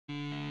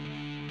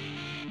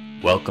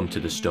Welcome to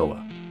the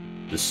Stoa.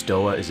 The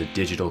Stoa is a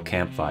digital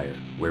campfire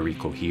where we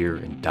cohere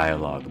and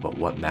dialogue about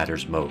what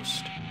matters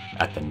most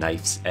at the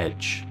knife's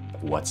edge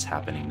of what's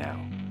happening now.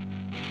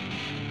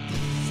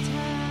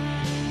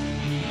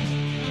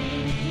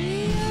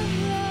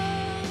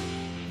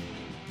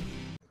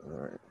 All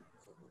right.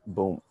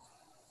 Boom.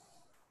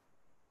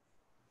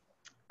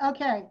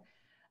 Okay.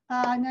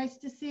 Nice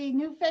to see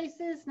new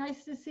faces.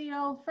 Nice to see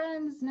old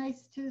friends.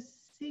 Nice to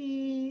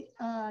see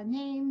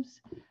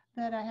names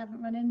that I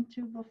haven't run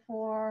into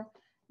before.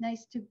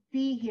 Nice to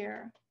be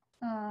here.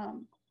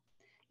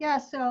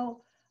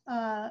 So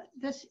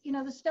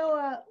the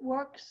Stoa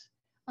works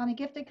on a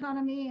gift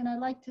economy, and I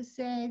like to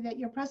say that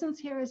your presence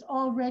here is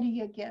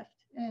already a gift,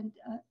 and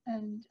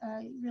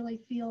I really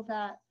feel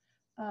that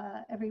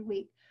every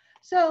week.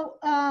 So.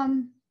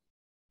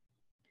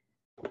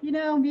 You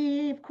know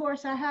me, of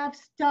course, I have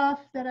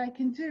stuff that I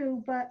can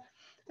do, but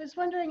I was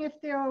wondering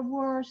if there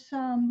were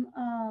some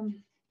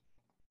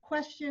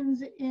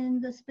questions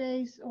in the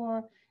space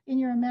or in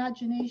your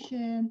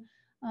imagination,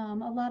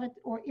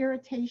 or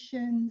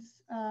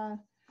irritations.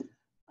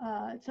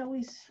 It's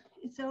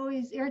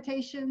always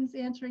irritations,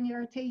 answering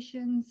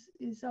irritations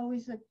is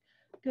always a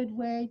good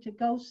way to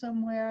go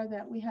somewhere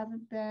that we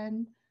haven't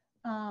been,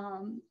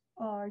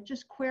 or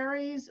just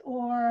queries,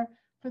 or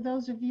for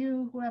those of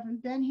you who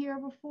haven't been here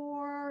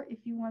before,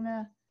 if you want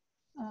to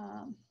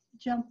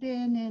jump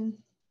in and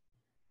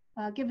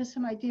give us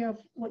some idea of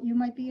what you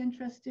might be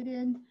interested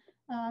in.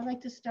 I'd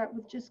like to start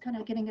with just kind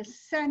of getting a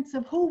sense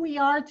of who we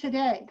are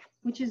today,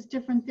 which is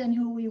different than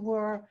who we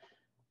were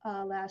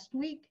last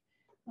week,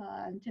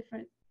 and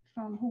different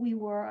from who we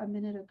were a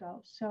minute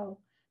ago. So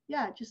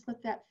yeah, just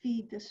let that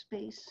feed the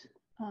space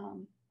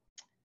for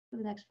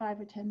the next 5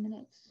 or 10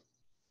 minutes.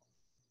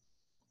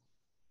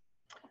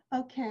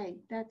 Okay,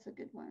 that's a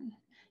good one.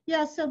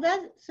 Yeah, so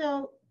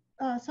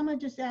someone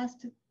just asked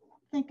to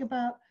think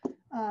about,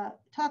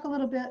 talk a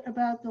little bit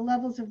about the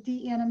levels of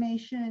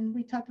de-animation.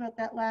 We talked about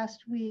that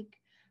last week.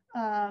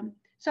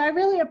 So I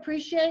really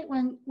appreciate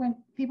when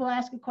people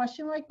ask a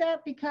question like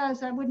that,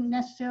 because I wouldn't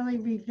necessarily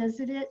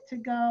revisit it to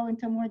go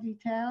into more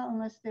detail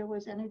unless there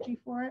was energy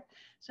for it.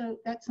 So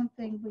that's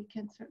something we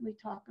can certainly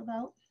talk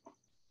about.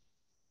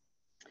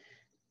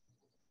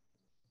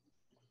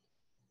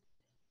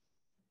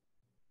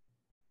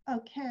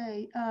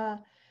 Okay,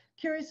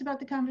 curious about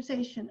the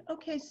conversation.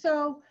 Okay,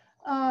 so,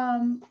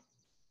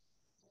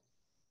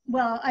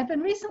 well, I've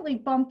been recently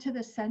bumped to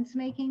the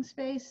sense-making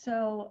space,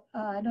 so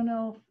I don't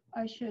know if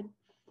I should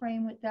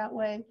frame it that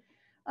way.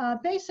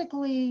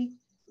 Basically,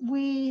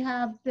 we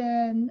have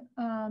been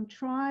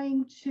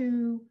trying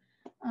to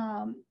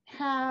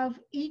have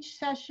each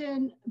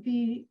session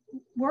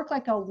work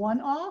like a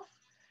one-off,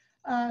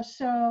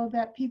 so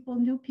that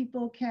new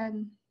people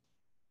can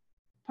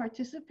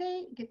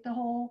participate, get a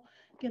whole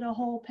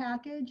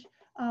package.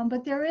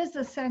 But there is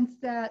a sense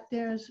that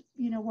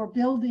we're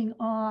building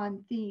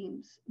on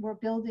themes. We're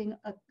building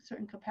a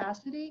certain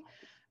capacity.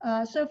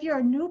 So if you're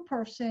a new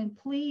person,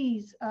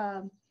 please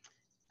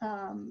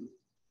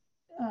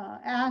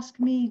ask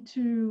me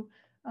to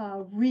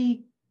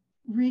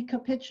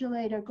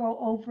recapitulate or go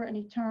over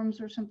any terms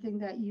or something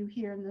that you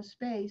hear in the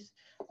space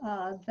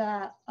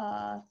that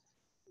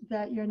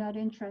you're not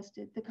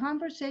interested. The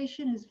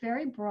conversation is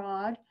very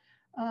broad.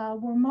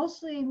 We're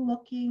mostly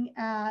looking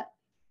at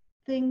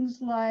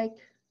things like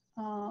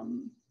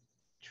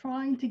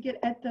trying to get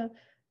at the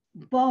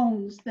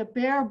bones, the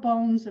bare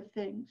bones of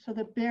things. So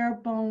the bare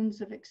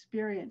bones of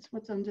experience,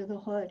 what's under the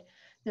hood,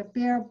 the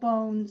bare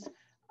bones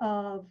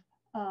of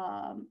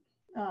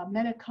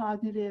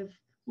metacognitive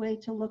way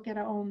to look at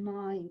our own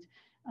mind,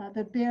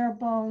 the bare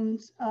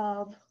bones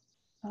of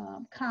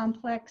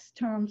complex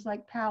terms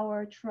like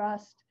power,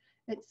 trust,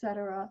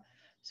 etc.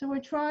 So we're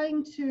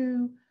trying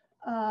to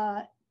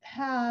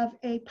have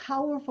a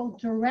powerful,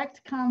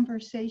 direct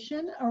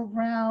conversation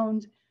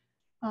around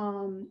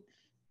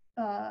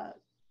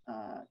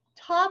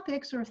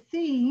topics or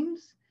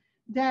themes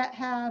that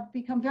have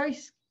become very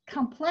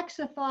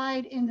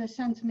complexified in the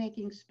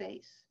sense-making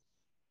space.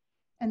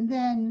 And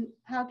then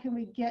how can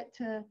we get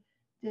to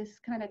this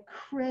kind of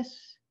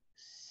crisp,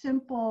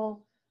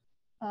 simple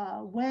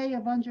way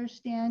of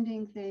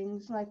understanding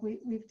things, like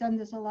we've done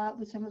this a lot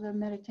with some of the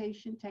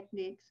meditation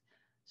techniques,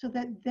 so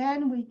that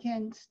then we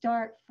can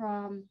start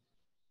from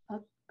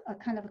a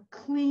kind of a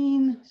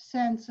clean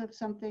sense of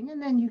something,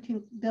 and then you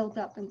can build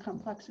up and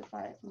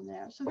complexify it from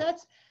there. So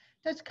that's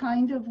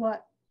kind of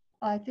what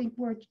I think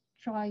we're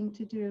trying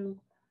to do.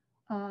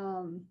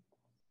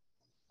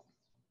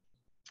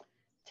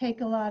 Take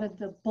a lot of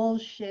the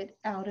bullshit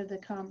out of the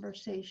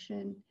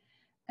conversation,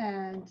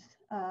 and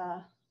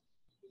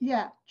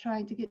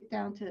trying to get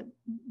down to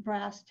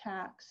brass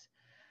tacks.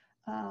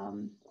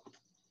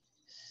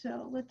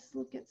 So let's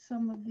look at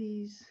some of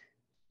these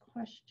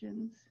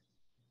questions.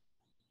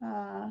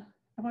 I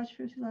watched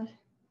first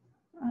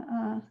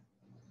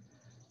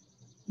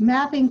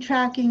mapping,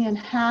 tracking, and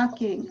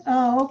hacking.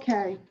 Oh,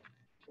 okay.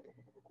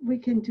 We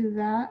can do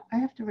that. I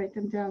have to write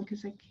them down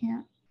because I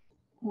can't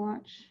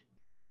watch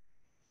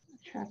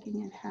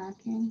tracking and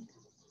hacking.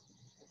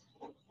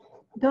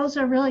 those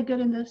are really good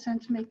in the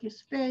sense maker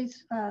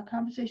space,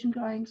 conversation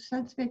going,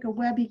 sense maker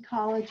web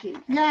ecology.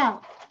 Yeah.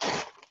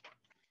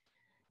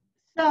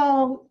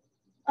 So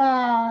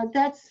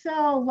that's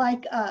so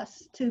like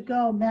us to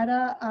go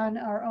meta on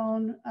our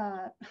own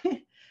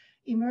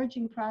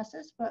emerging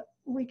process, but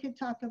we could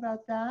talk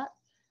about that.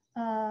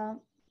 The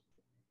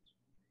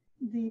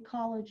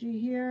ecology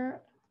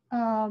here.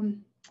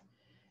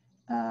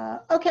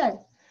 Okay,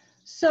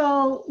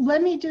 so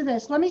let me do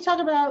this. Let me talk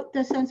about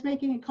the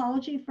sense-making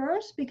ecology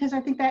first, because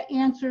I think that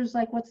answers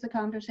like what's the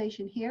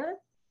conversation here.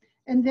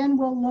 And then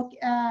we'll look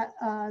at,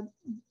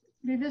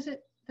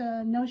 revisit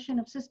the notion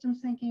of systems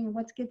thinking and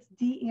what gets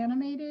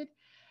de-animated.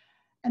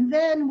 And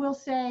then we'll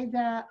say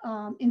that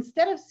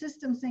instead of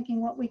systems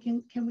thinking, what we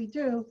can we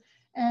do?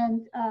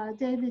 And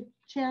David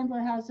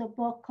Chandler has a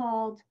book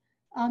called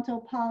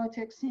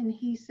Ontopolitics, and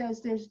he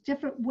says there's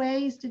different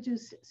ways to do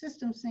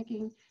systems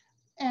thinking,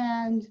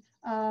 and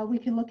we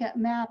can look at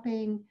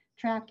mapping,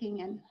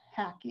 tracking, and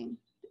hacking.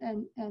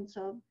 And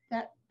so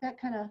that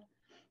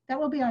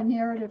will be our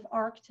narrative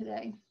arc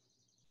today.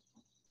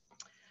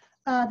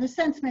 The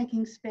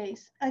sense-making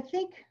space. I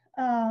think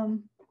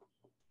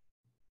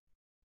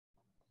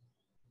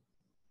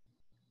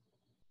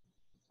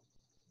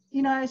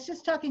you know, I was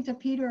just talking to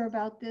Peter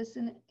about this,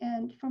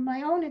 and from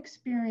my own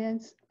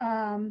experience,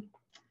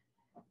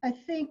 I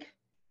think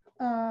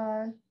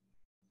the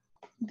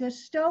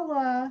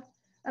Stoa,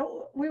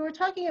 we were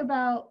talking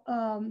about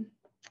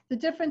the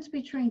difference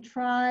between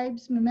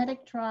tribes,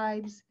 mimetic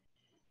tribes,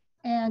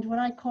 and what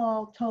I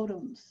call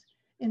totems.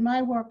 In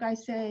my work, I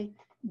say,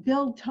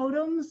 build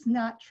totems,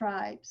 not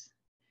tribes.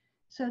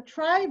 So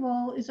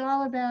tribal is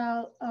all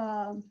about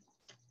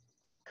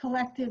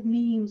collective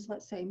memes,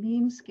 let's say,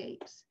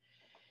 memescapes.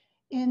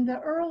 In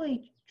the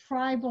early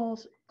tribal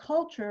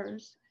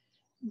cultures,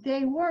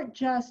 they weren't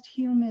just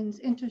humans,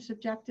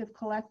 intersubjective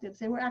collectives.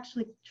 They were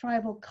actually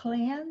tribal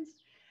clans.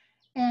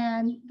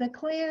 And the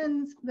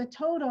clans, the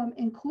totem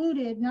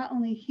included not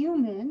only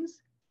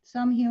humans,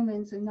 some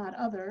humans and not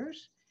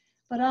others,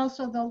 but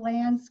also the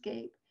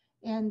landscape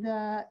and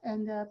the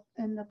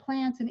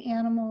plants and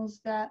animals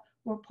that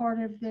were part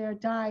of their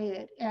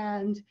diet,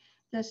 and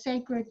the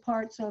sacred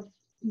parts of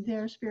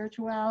their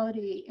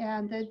spirituality,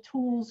 and the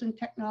tools and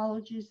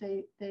technologies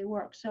they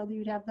work. So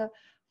you'd have the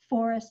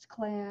forest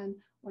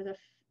clan or the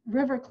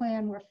river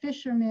clan were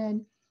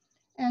fishermen.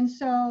 And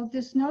so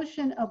this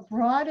notion of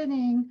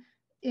broadening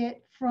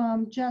it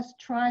from just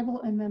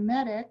tribal and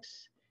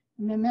mimetics,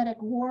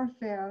 mimetic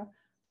warfare,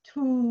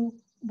 to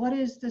what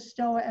is the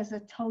Stoa as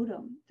a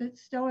totem? The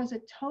Stoa as a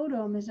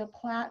totem is a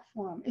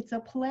platform. It's a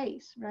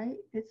place, right?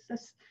 It's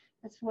just,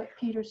 that's what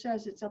Peter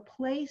says. It's a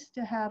place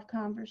to have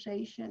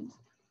conversations.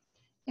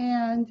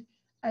 And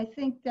I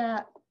think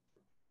that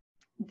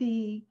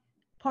the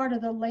part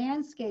of the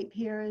landscape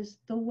here is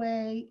the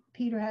way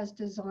Peter has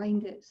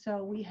designed it.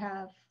 So we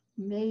have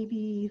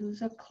Maybe,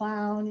 who's a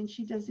clown, and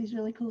she does these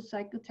really cool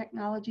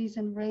psychotechnologies,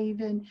 and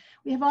Raven.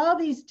 We have all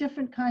these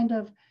different kind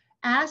of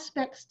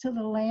aspects to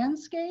the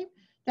landscape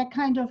that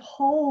kind of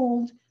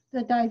hold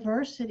the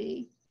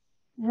diversity,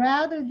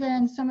 rather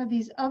than some of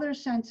these other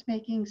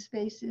sense-making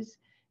spaces.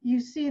 You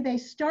see, they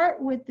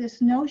start with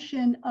this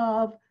notion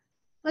of,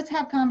 let's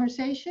have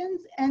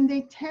conversations, and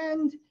they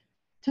tend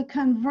to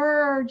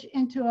converge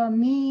into a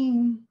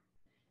meme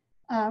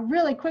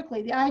really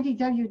quickly. The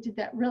IDW did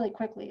that really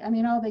quickly. I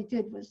mean, all they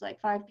did was like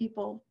 5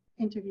 people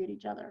interviewed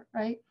each other,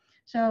 right?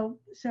 So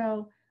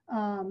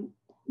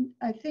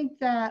I think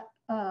that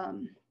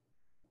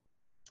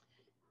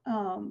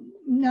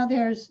now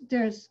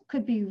there's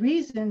could be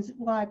reasons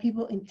why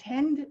people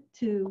intend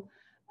to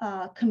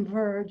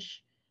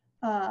converge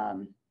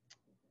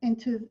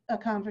into a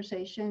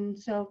conversation.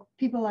 So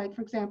people like,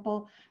 for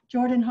example,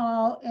 Jordan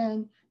Hall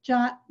and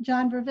John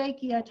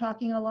Vervaeke are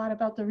talking a lot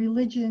about the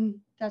religion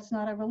that's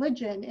not a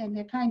religion, and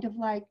they're kind of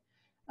like,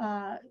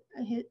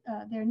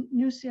 their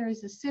new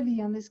series, The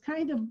Civium, is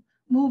kind of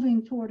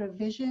moving toward a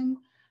vision,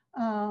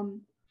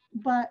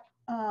 but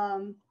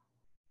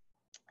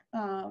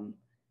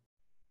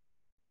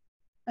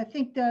I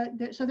think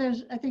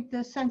I think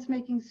the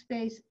sense-making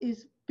space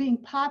is being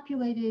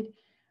populated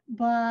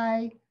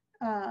by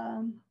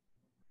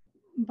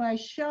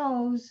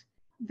shows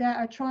that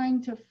are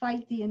trying to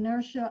fight the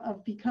inertia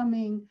of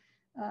becoming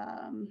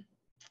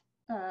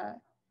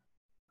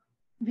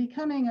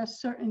a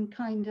certain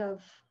kind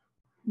of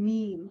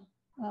meme.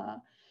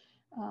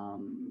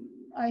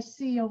 I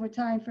see over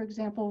time, for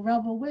example,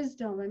 Rebel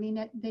Wisdom. I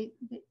mean, they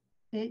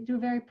do a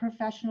very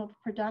professional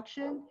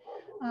production,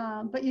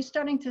 but you're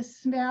starting to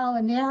smell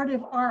a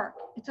narrative arc.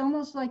 It's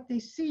almost like they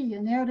see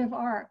a narrative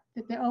arc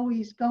that they're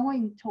always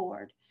going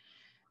toward.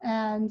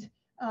 And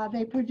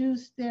they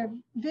produce their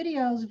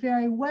videos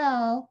very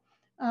well.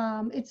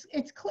 It's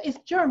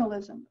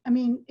journalism. I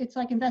mean, it's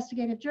like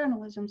investigative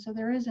journalism. So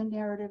there is a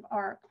narrative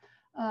arc.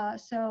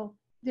 So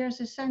there's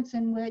a sense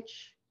in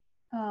which,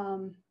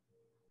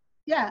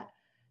 yeah,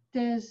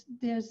 there's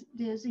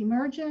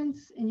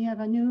emergence, and you have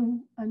a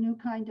new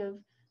kind of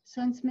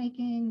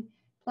sense-making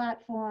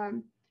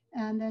platform.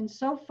 And then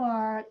so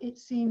far, it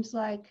seems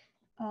like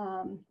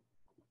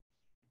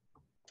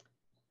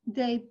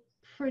they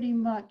pretty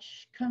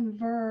much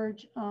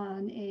converge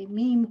on a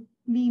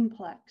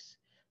memeplex,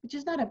 which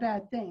is not a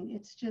bad thing.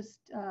 It's just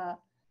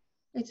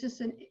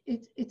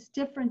it's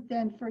different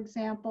than, for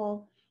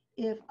example,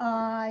 if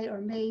I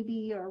or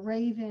maybe or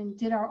Raven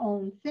did our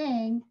own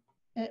thing,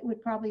 it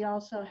would probably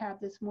also have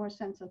this more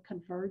sense of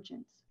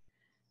convergence.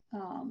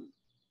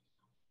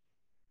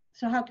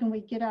 So how can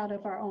we get out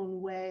of our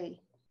own way?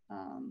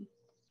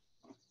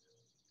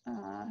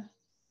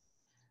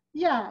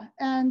 Yeah,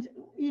 and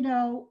you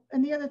know,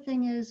 and the other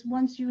thing is,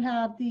 once you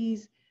have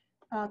these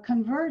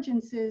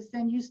convergences,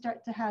 then you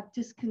start to have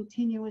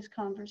discontinuous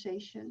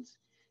conversations.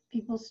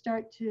 People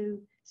start to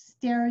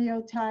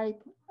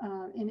stereotype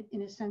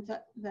in a sense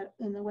that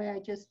in the way I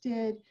just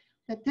did,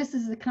 that this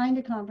is the kind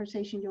of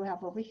conversation you'll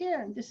have over here,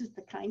 and this is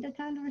the kind of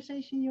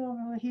conversation you have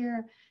over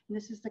here, and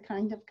this is the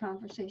kind of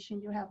conversation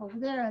you have over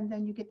there, and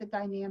then you get the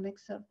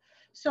dynamics of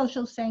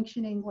social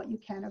sanctioning, what you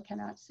can or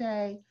cannot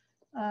say.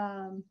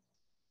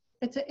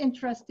 It's an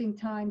interesting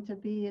time to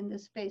be in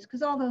this space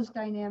because all those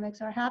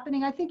dynamics are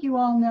happening. I think you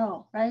all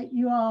know, right?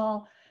 You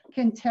all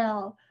can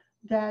tell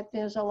that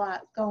there's a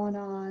lot going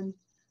on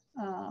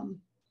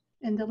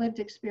in the lived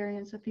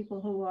experience of people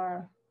who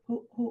are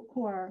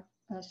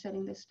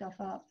setting this stuff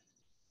up.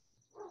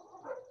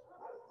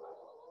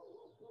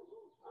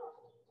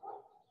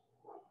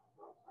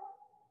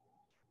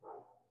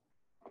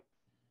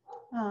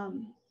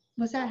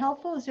 Was that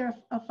helpful? Is there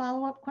a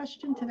follow-up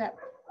question to that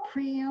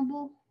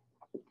preamble?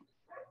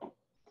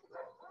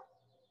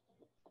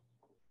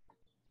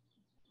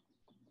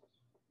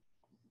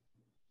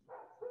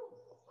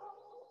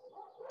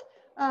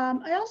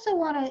 I also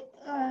want to,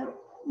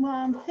 while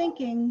I'm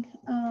thinking,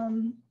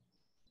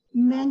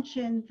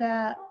 mention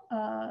that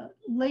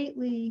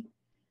lately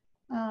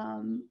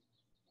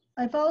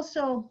I've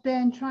also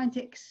been trying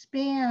to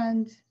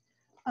expand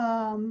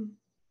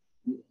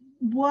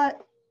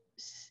what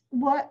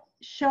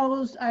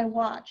shows I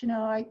watch. You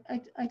know, I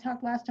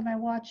talked last time I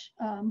watched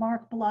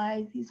Mark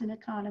Blythe. He's an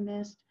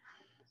economist.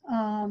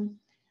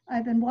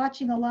 I've been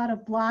watching a lot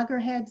of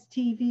Bloggerheads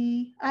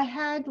TV. I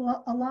had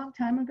a long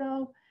time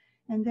ago,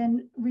 and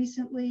then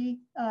recently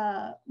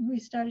we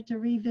started to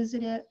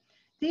revisit it.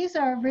 These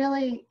are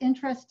really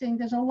interesting.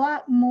 There's a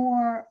lot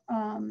more,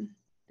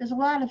 there's a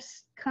lot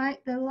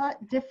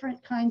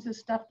different kinds of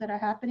stuff that are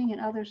happening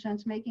in other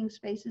sense-making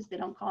spaces. They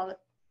don't call it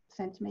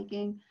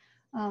sense-making.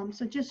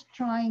 So just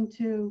trying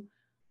to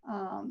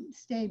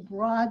stay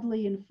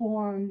broadly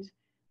informed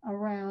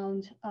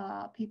around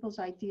people's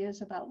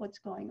ideas about what's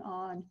going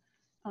on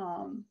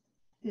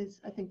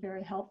is, I think,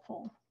 very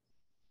helpful.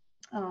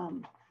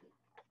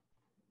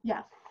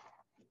 Yeah.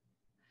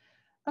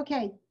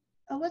 Okay,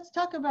 let's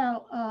talk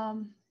about,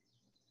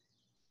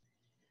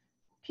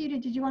 Peter,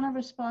 did you want to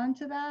respond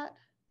to that?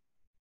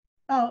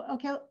 Oh,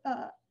 okay.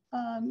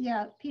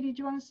 Yeah, Peter, do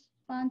you want to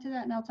respond to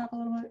that? And I'll talk a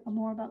little bit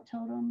more about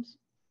totems.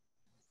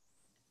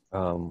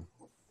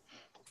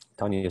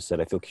 Tanya said,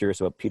 I feel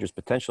curious about Peter's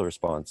potential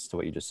response to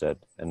what you just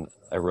said. And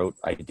I wrote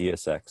idea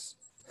sex.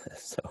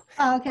 So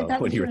oh, okay, that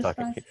was when you your were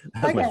response. talking,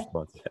 that was my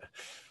response. Yeah.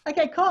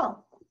 Okay,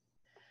 cool.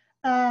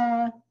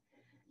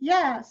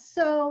 Yeah,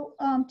 so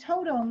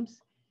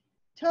totems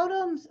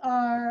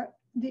are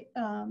the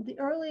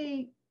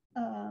early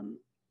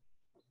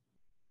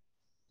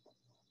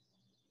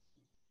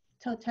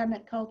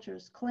totemic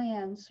cultures,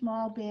 clans,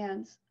 small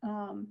bands.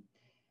 The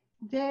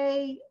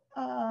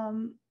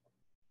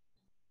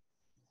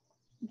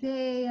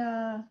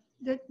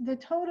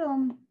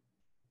totem,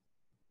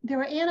 there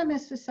were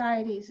animist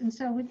societies, and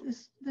so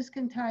this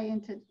can tie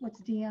into what's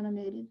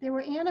de-animated. There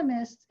were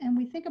animists, and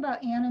we think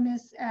about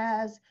animists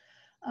as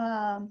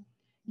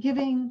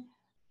giving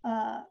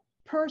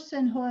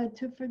personhood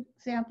to, for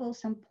example,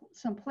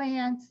 some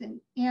plants and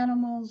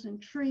animals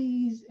and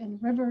trees and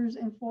rivers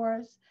and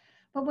forests.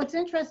 But what's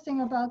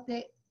interesting about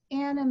the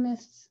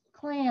animist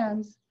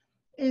clans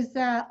is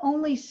that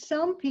only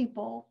some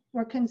people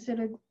were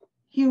considered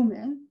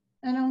human,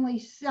 and only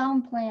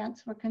some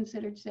plants were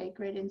considered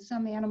sacred, and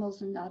some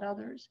animals and not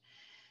others.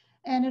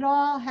 And it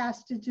all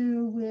has to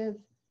do with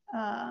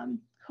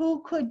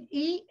who could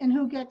eat and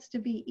who gets to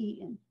be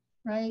eaten,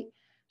 right?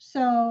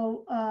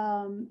 So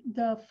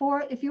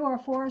if you were a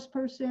forest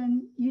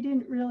person, you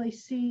didn't really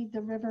see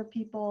the river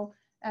people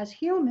as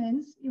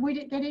humans. They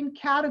didn't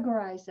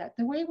categorize that.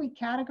 The way we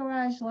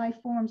categorize life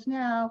forms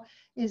now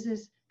is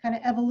this kind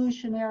of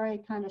evolutionary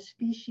kind of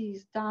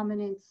species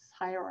dominance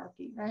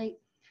hierarchy, right?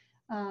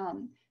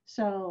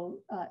 So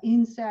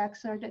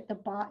insects are at the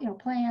bottom, you know,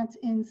 plants,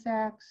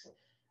 insects,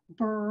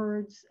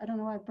 birds. I don't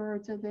know why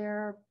birds are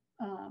there,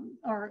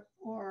 or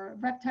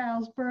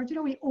reptiles, birds. You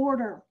know, we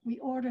order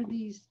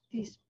these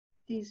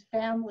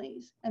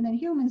families, and then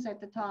humans at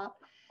the top.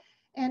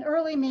 And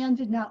early man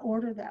did not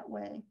order that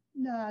way.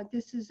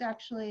 This is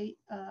actually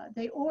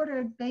they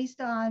ordered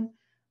based on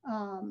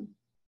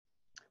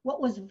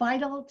what was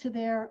vital to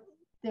their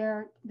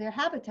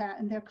habitat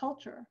and their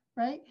culture,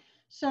 right?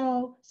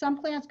 So some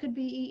plants could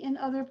be eaten,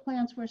 other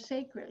plants were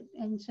sacred.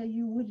 And so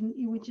you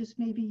would just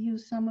maybe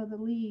use some of the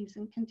leaves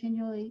and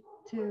continually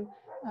to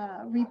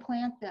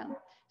replant them.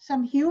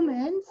 Some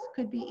humans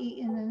could be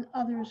eaten and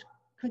others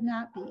could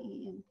not be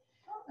eaten.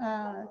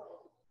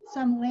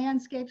 Some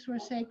landscapes were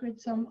sacred,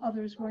 some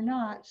others were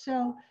not.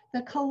 So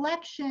the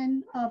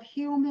collection of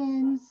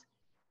humans,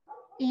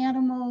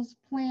 animals,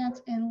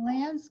 plants, and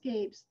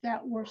landscapes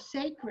that were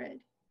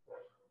sacred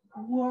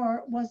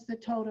was the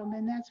totem,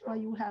 and that's why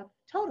you have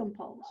totem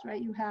poles,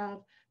 right? You have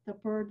the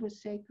bird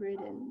was sacred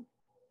in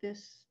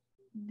these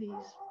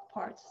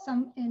parts.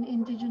 Some in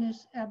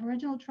indigenous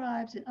Aboriginal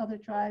tribes and other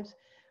tribes,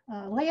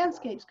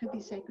 landscapes could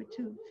be sacred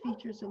too,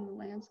 features in the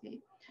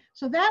landscape.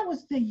 So that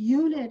was the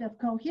unit of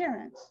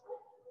coherence,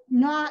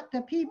 not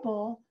the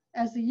people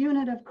as the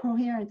unit of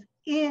coherence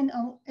in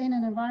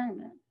an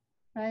environment,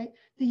 right?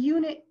 The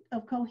unit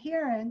of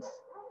coherence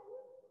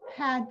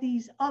had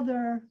these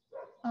other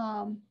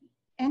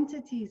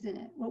entities in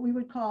it, what we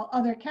would call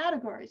other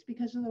categories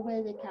because of the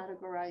way they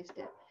categorized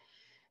it.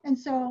 And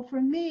so for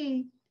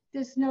me,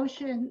 this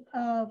notion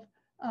of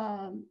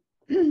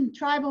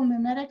tribal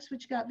mimetics,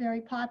 which got very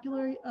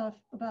popular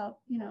about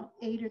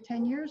 8 or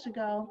 10 years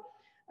ago,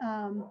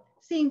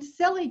 seemed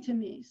silly to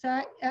me. So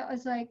I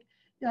was like,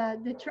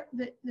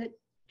 the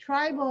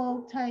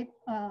tribal type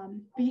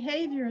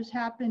behaviors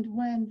happened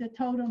when the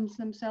totems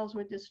themselves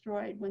were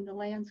destroyed, when the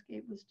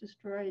landscape was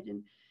destroyed,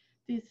 and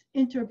this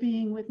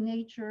interbeing with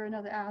nature and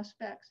other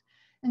aspects.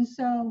 And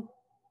so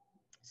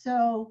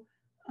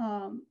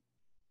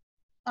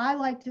I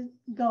like to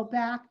go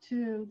back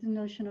to the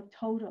notion of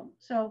totem.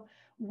 So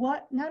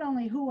not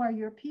only who are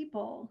your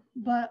people,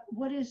 but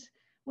what is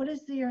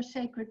your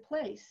sacred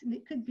place? And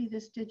it could be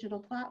this digital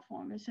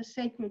platform. It's a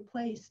sacred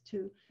place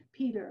to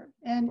Peter.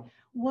 And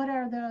what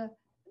are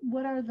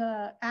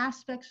the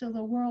aspects of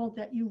the world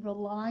that you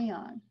rely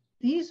on?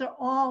 These are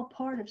all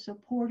part of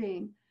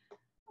supporting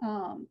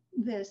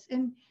this.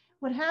 And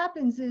what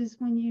happens is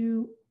when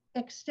you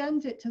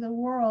extend it to the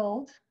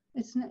world,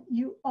 it's not,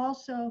 you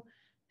also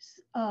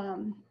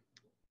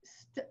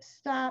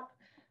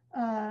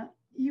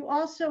you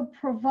also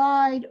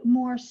provide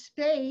more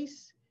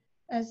space,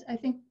 as I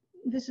think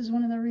this is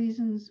one of the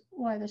reasons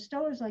why the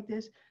Stoa is like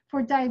this,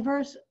 for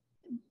diverse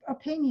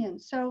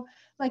opinions. So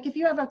like if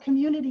you have a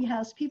community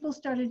house, people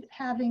started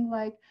having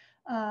like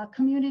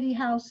community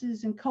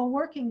houses and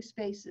co-working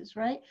spaces,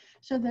 right?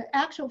 So the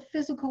actual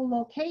physical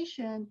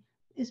location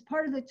is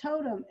part of the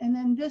totem. And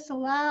then this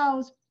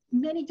allows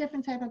many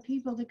different type of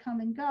people to come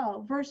and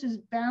go versus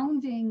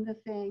bounding the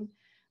thing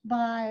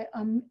by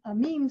a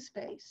mean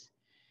space.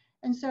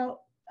 And so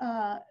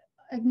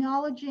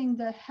acknowledging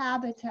the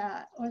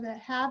habitat or the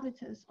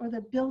habitus or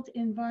the built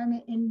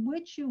environment in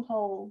which you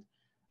hold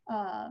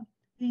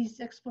these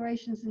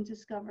explorations and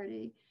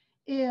discovery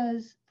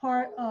is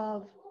part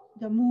of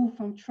the move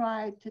from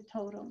tribe to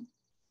totem.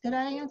 Did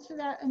I answer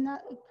that? And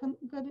that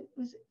good?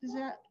 Is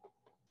that?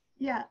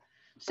 Yeah.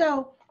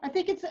 So I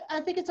think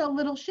it's a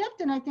little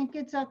shift, and I think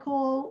it's a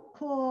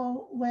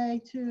cool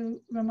way to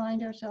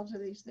remind ourselves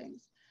of these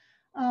things.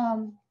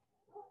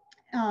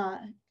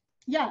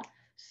 Yeah.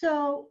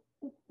 So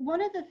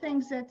one of the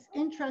things that's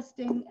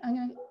interesting, I'm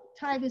going to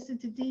tie this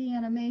into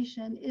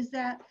de-animation, is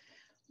that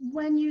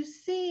when you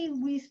see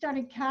we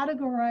started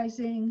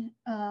categorizing,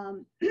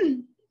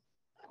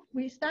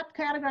 we stopped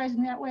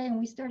categorizing that way and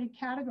we started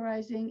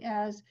categorizing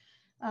as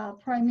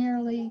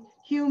primarily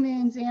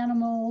humans,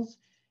 animals,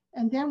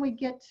 and then we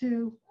get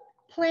to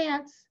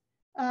plants,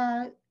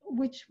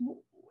 which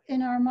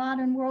in our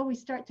modern world, we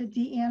start to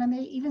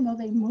de-animate, even though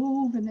they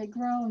move and they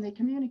grow and they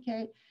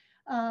communicate.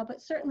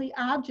 But certainly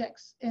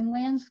objects and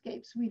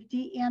landscapes we've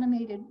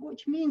de-animated,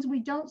 which means we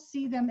don't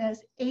see them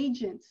as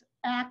agents,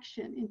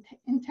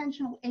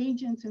 intentional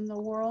agents in the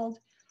world.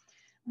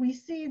 We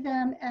see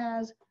them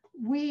as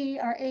we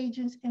are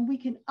agents and we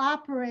can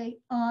operate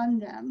on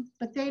them,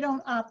 but they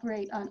don't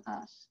operate on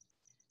us.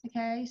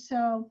 Okay,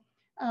 so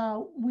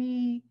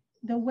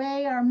the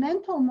way our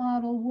mental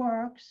model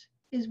works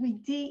is we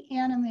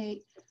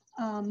de-animate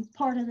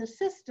part of the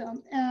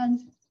system. And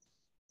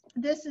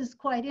this is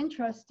quite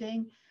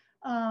interesting.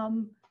 I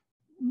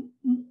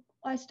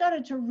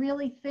started to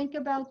really think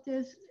about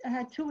this. I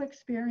had two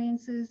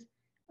experiences.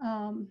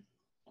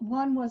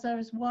 One was I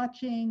was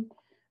watching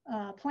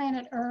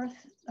Planet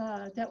Earth.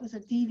 That was a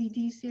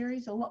DVD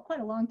series quite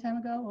a long time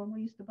ago when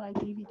we used to buy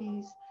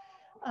DVDs.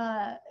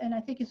 And I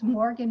think it's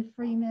Morgan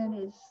Freeman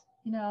is,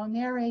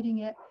 narrating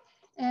it.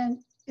 And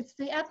it's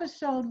the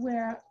episode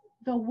where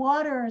the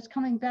water is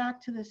coming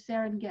back to the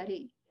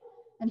Serengeti.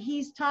 And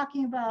he's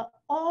talking about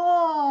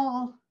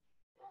all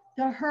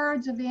the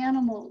herds of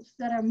animals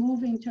that are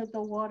moving toward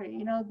the water,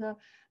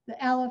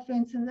 the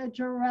elephants and the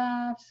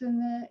giraffes and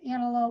the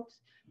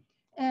antelopes.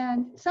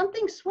 And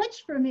something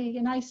switched for me,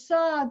 and I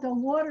saw the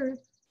water,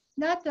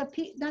 not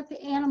the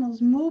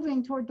animals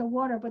moving toward the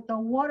water, but the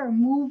water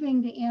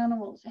moving the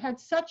animals. It had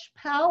such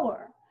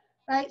power,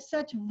 right?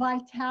 Such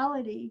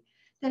vitality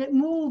that it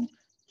moved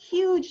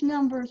huge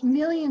numbers,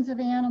 millions of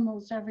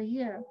animals every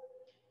year.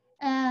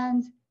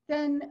 And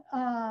then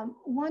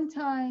one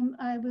time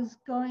I was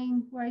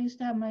going where I used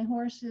to have my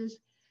horses,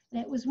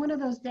 and it was one of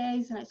those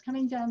days, and I was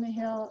coming down the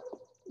hill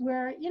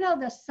where, you know,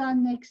 the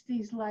sun makes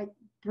these like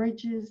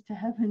bridges to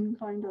heaven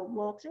kind of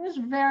looks. It was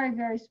very,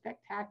 very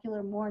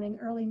spectacular morning,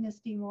 early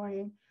misty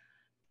morning.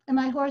 And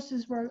my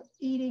horses were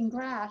eating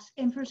grass.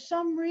 And for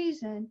some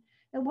reason,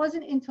 it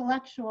wasn't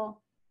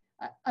intellectual.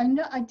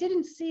 I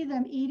didn't see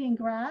them eating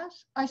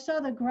grass. I saw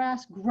the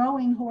grass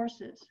growing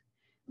horses.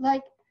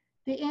 Like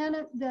the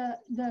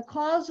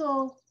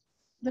causal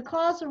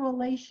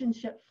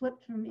relationship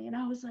flipped for me. And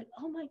I was like,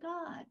 oh my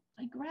God,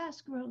 like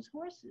grass grows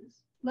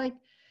horses. Like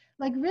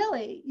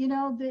really, you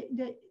know,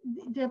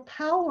 the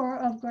power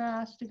of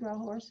grass to grow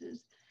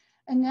horses.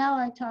 And now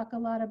I talk a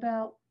lot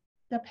about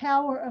the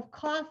power of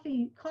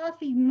coffee.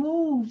 Coffee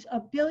moves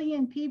 1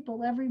 billion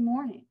people every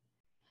morning.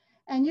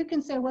 And you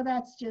can say, well,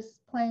 that's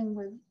just playing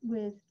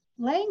with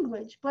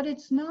language, but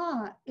it's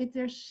not.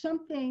 There's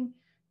something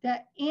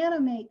that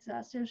animates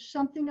us. There's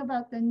something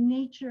about the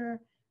nature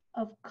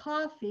of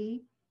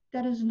coffee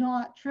that is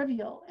not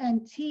trivial.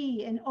 And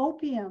tea and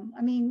opium,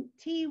 I mean,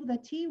 the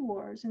tea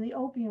wars and the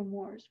opium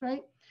wars,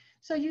 right?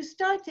 So you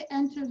start to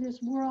enter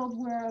this world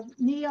where of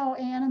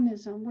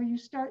neo-animism, where you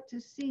start to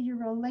see your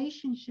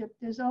relationship.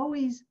 There's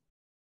always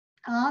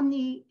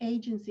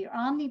omni-agency or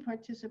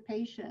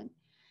omni-participation.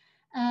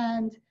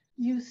 And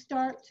you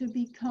start to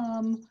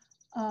become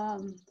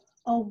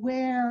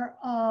aware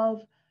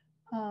of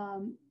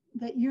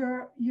that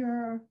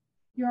you're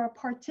a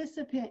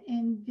participant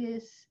in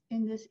this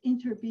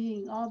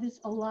interbeing, all this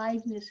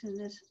aliveness and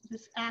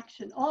this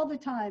action all the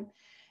time,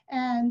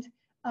 and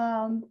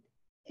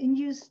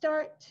you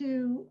start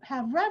to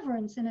have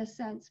reverence in a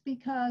sense,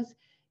 because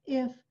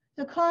if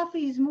the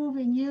coffee's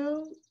moving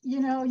you,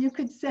 you know, you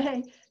could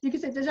say,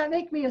 does that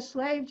make me a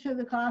slave to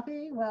the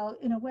coffee? Well,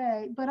 in a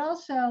way, but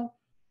also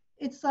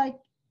it's like,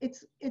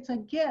 it's a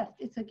gift,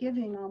 it's a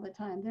giving all the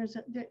time.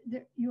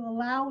 You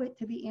allow it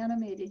to be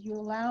animated. You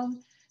allow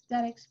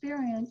that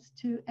experience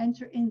to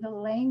enter in the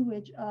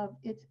language of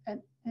it's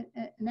an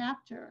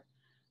actor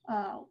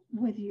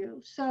with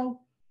you. So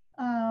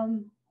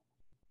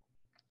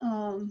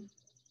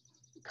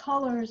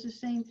color is the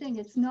same thing.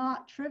 It's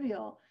not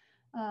trivial.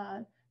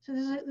 So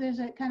there's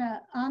a kind of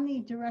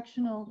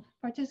omnidirectional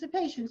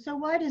participation. So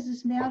why does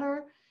this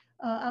matter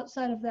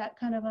outside of that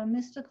kind of a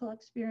mystical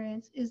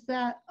experience? Is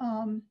that,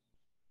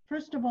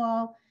 first of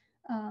all,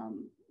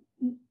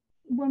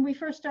 when we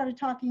first started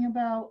talking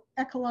about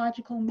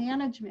ecological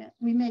management,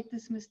 we make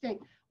this mistake.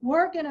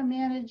 We're going to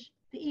manage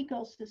the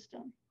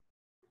ecosystem,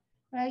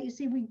 right? You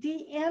see, we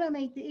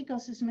de-animate the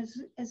ecosystem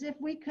as if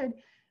we could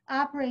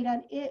operate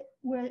on it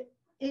where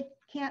it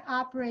can't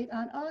operate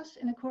on us.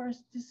 And of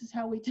course, this is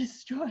how we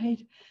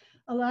destroyed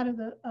a lot of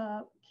the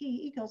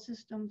key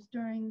ecosystems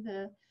during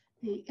the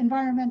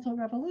environmental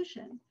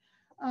revolution.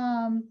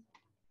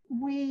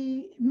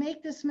 We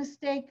make this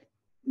mistake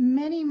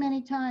many,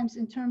 many times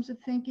in terms of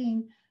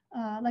thinking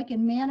like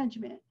in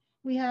management.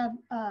 We have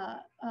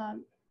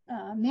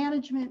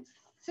management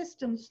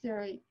systems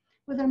theory.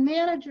 With a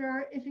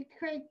manager,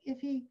 if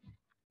he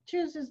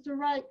chooses the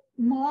right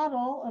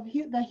model of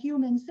the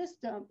human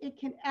system,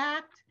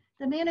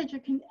 the manager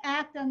can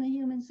act on the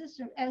human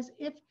system as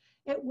if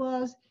it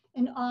was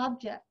an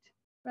object,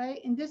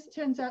 right? And this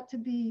turns out to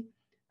be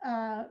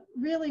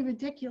really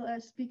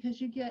ridiculous,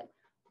 because you get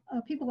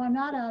people are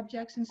not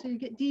objects, and so you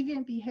get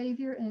deviant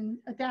behavior and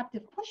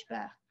adaptive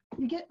pushback.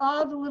 You get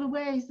all the little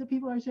ways that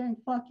people are saying,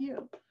 fuck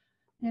you.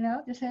 You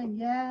know, they're saying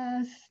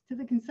yes to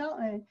the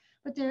consultant,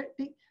 but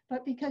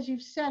because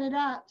you've set it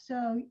up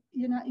so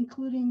you're not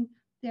including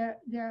their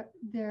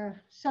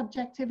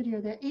subjectivity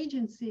or their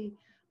agency,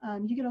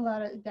 you get a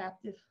lot of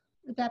adaptive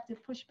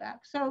pushback.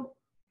 So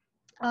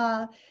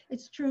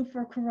it's true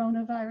for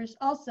coronavirus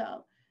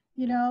also.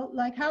 You know,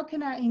 like, how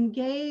can I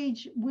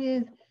engage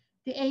with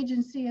the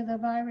agency of the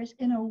virus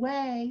in a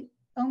way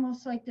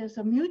almost like there's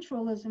a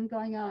mutualism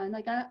going on,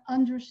 like I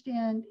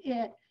understand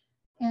it,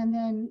 and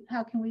then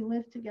how can we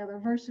live together,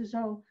 versus,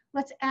 oh,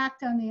 let's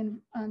act on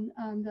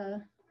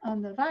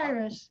the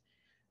virus.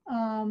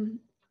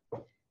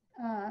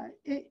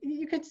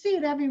 You could see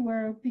it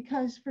everywhere,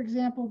 because, for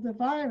example, the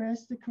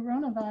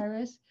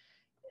coronavirus,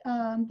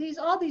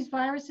 all these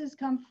viruses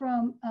come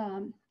from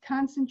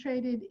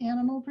concentrated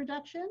animal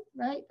production,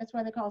 right? That's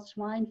why they call it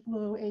swine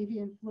flu,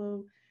 avian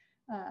flu.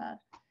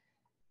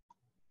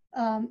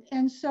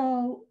 And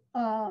so,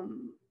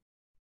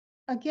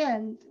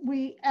 again,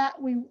 we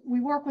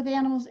work with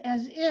animals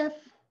as if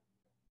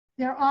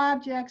they're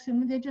objects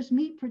and they're just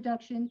meat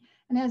production,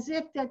 and as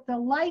if that the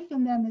life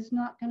in them is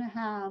not going to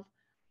have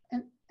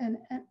an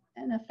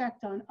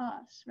effect on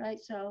us, right?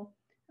 So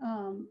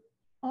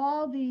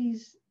all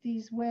these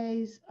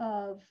ways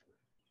of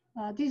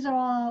these are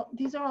all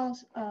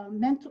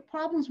mental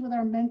problems with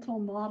our mental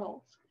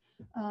models.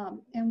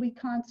 And we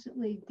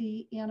constantly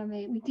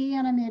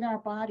de-animate our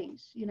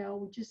bodies. You know,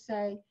 we just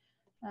say,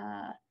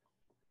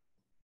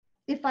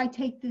 if I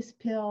take this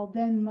pill,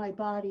 then my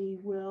body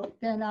will,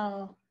 then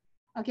I'll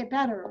get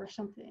better or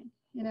something,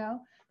 you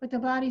know. but the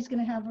body's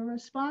going to have a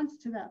response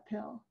to that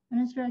pill, and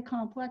it's a very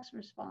complex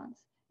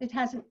response. It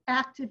has an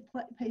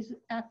plays an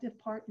active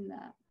part in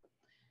that.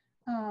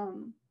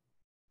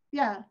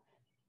 Yeah.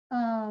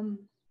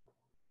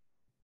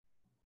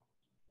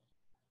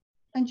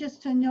 And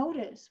just to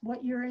notice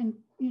what you're in,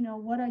 you know,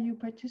 what are you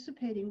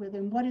participating with,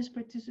 and what is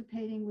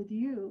participating with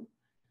you,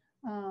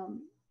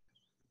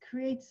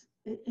 creates,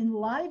 it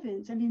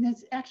enlivens. I mean,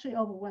 it's actually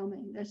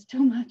overwhelming. There's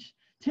too much,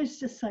 there's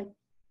just like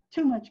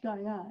too much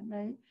going on,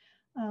 right?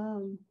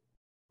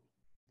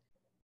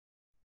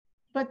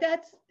 But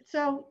that's,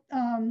 so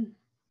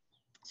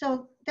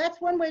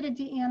that's one way to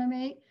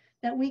deanimate,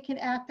 that we can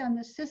act on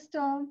the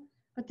system,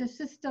 but the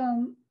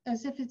system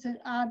as if it's an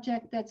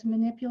object that's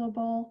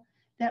manipulable,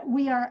 that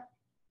we have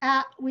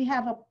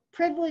a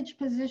privileged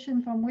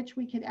position from which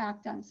we could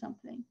act on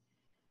something.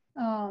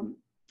 So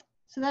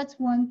that's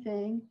one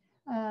thing.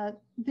 That's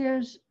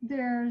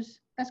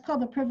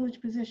called the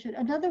privileged position.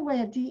 Another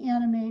way of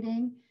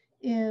deanimating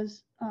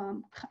is,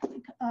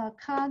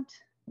 Kant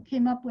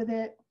came up with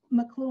it,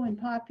 McLuhan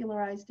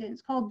popularized it.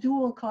 It's called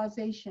dual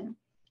causation.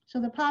 So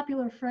the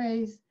popular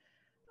phrase,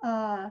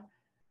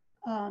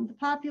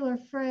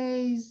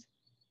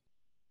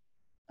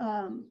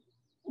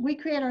 we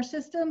create our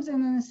systems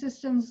and then the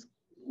systems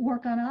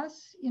work on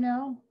us, you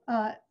know.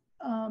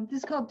 This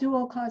is called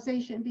dual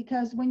causation,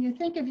 because when you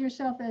think of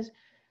yourself as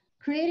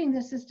creating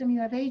the system, you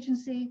have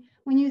agency.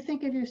 When you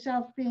think of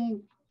yourself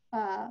being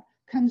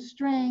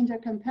constrained or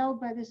compelled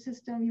by the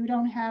system, you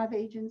don't have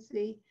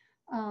agency.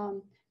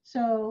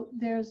 So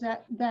there's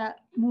that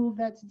move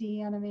that's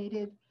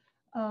deanimated.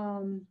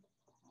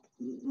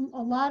 A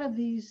lot of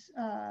these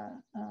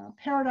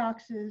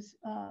paradoxes,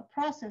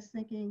 process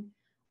thinking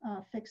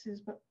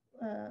fixes, but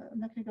I'm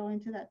not going to go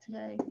into that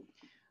today.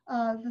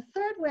 The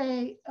third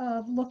way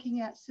of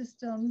looking at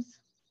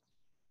systems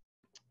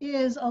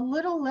is a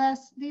little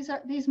less, these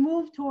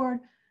move toward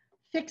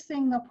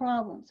fixing the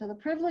problem. So the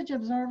privileged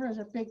observer is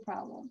a big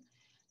problem.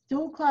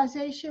 Dual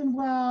causation,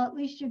 well, at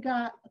least you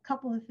got a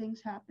couple of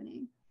things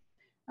happening.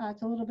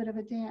 It's a little bit of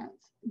a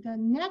dance. The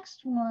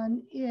next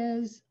one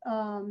is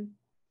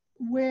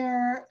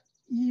where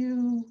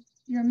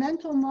your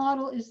mental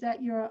model is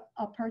that you're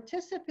a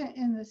participant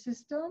in the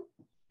system,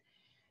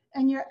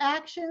 and your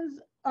actions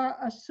are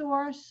a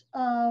source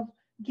of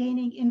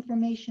gaining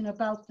information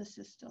about the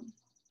system.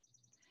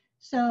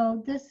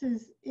 So this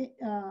is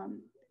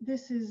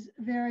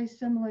very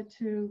similar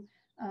to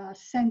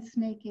sense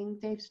making,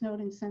 Dave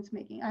Snowden's sense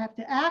making. I have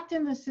to act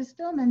in the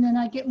system, and then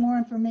I get more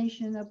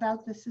information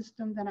about the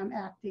system that I'm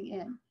acting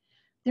in.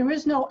 There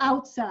is no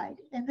outside.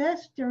 In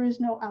this, there is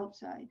no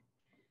outside.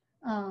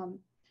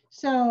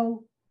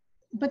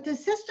 But the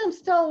system's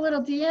still a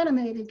little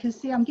deanimated, because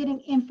see, I'm getting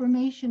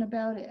information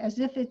about it as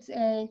if it's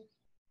a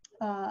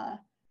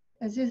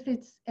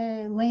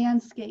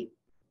landscape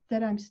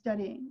that I'm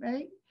studying,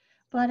 right?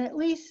 But at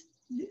least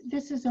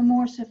this is a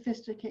more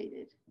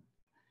sophisticated.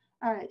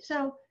 All right,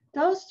 so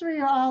those three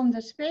are all in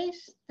the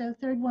space. The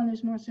third one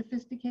is more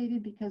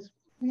sophisticated because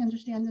we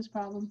understand this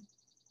problem.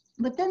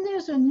 But then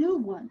there's a new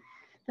one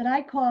that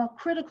I call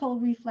critical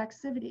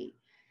reflexivity.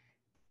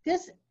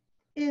 This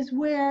is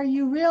where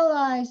you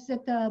realize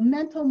that the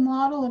mental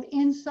model of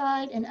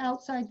inside and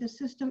outside the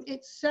system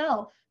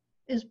itself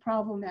is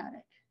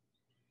problematic,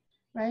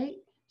 right?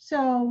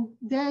 So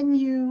then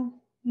you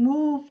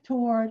move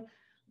toward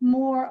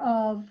more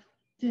of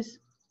this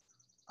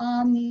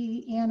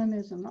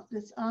omni-animism,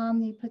 this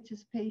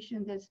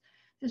omni-participation.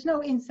 There's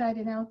no inside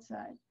and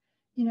outside.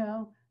 You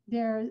know,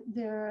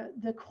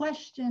 the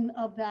question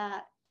of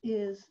that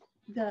is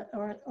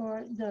or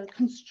the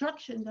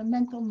construction, the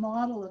mental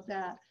model of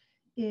that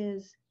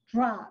is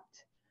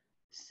dropped.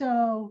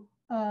 So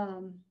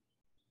and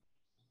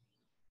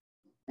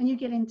you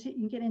get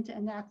into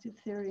enactive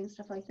theory and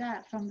stuff like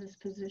that from this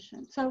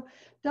position. So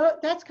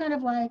that's kind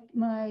of like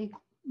my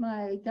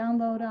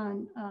download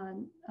on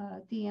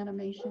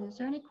deanimation. Is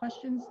there any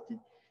questions?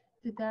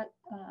 Did that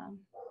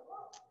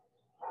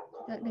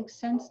make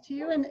sense to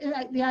you? And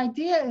the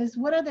idea is,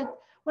 what are the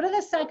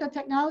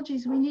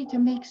psychotechnologies we need to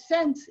make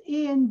sense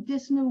in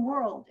this new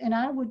world? And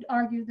I would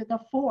argue that the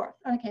fourth,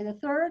 okay, the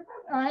third,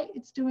 all right,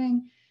 it's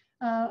doing,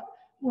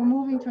 we're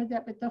moving toward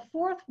that, but the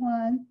fourth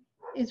one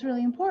is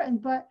really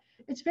important, but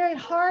it's very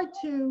hard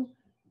to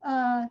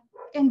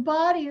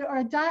embody or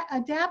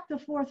adapt the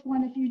fourth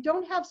one if you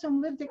don't have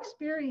some lived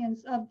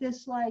experience of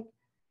this, like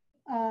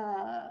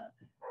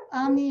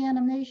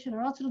omni-animation,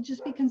 or else it'll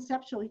just be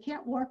conceptual. You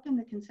can't work in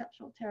the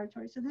conceptual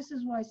territory. So this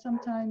is why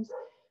sometimes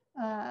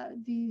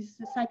these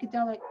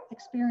psychedelic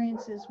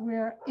experiences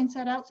where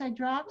inside-outside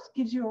drops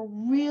gives you a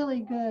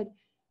really good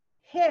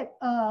hit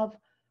of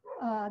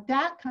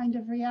that kind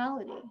of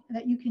reality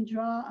that you can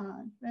draw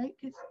on, right?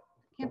 Because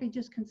it can't be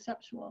just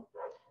conceptual.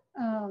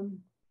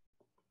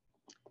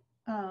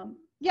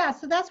 Yeah,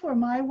 so that's where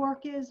my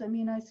work is. I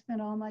mean, I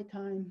spend all my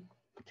time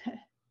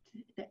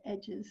the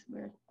edges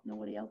where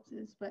nobody else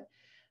is, but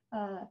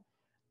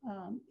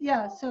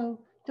yeah, so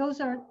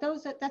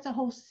that's a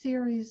whole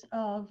series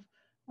of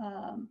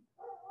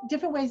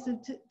different ways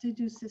to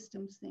do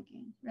systems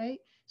thinking, right?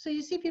 So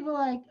you see people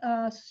like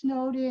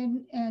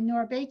Snowden and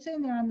Nora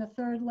Bateson, they're on the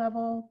third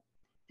level.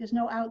 There's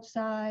no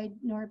outside.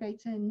 Nora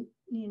Bateson,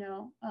 you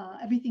know,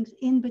 everything's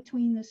in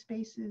between the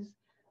spaces.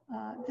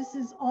 This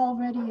is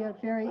already a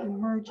very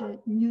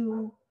emergent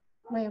new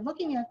way of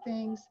looking at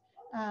things,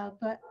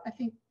 but I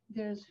think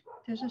there's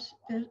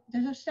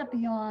a step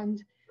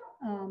beyond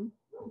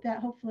that.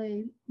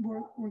 Hopefully,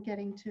 we're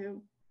getting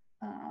to.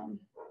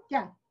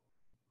 Yeah.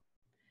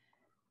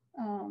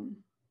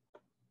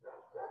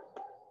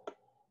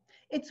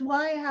 It's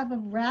why I have a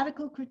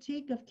radical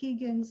critique of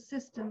Keegan's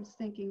systems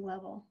thinking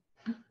level.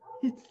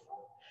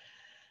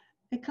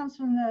 It comes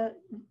from the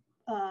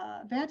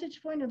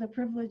vantage point of the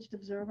privileged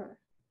observer.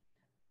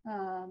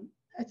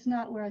 It's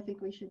not where I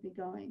think we should be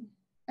going.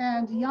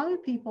 And young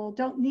people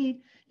don't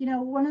need, you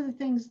know, one of the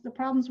things, the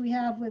problems we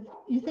have with,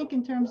 you think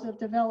in terms of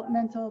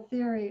developmental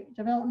theory,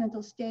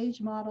 developmental stage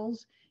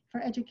models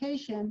for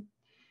education,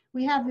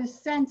 we have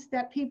this sense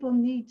that people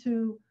need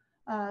to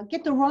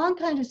get the wrong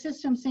kind of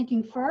systems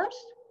thinking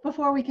first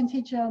before we can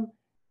teach them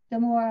the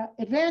more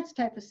advanced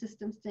type of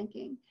systems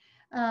thinking.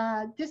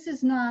 This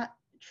is not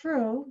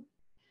true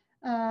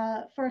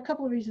for a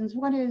couple of reasons.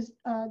 One is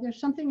there's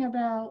something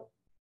about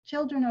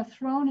children are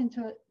thrown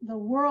into the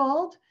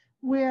world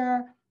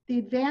where the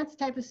advanced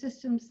type of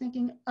systems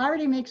thinking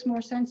already makes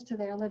more sense to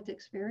their lived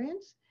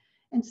experience.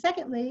 And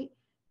secondly,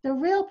 the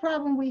real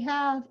problem we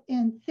have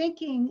in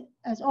thinking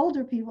as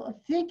older people,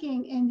 of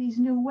thinking in these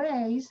new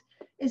ways,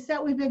 is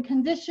that we've been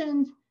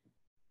conditioned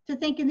to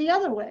think in the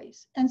other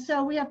ways. And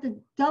so we have to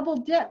double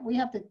dip. We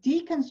have to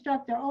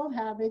deconstruct our old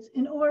habits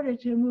in order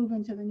to move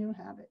into the new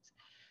habits.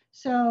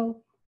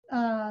 So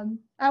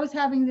I was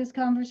having this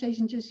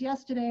conversation just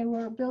yesterday.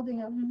 We're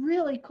building a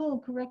really cool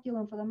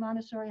curriculum for the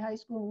Montessori High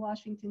School in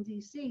Washington,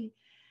 D.C.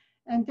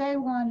 And they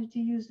wanted to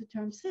use the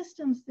term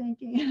systems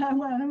thinking. I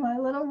went on my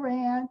little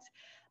rant.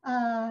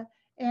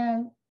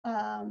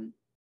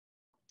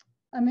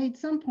 I made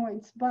some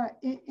points, but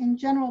in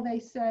general, they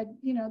said,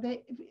 you know,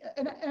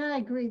 and I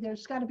agree,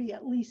 there's got to be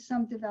at least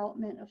some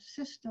development of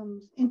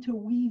systems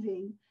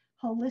interweaving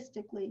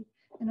holistically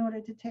in order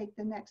to take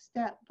the next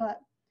step. But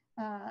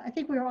I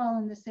think we're all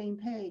on the same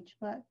page.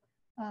 But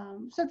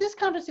so this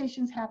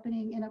conversation's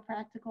happening in a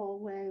practical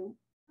way,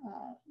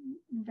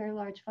 very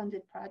large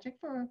funded project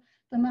for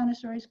the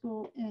Montessori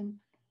School in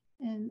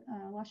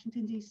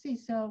Washington, D.C.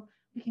 So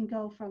we can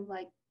go from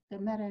like the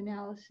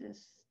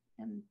meta-analysis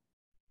and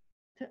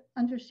to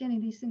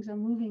understanding these things are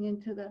moving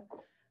into the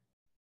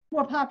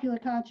more popular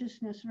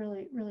consciousness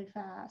really, really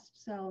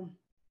fast. So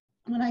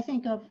when I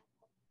think of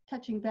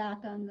touching back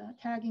on the,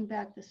 tagging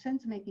back the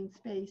sense-making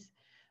space,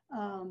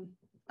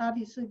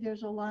 obviously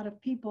there's a lot of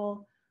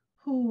people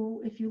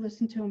who, if you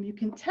listen to them, you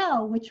can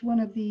tell which one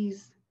of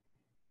these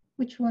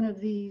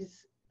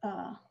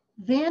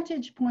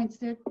vantage points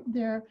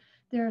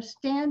they're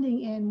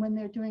standing in when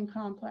they're doing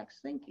complex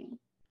thinking.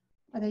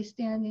 Are they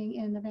standing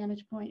in the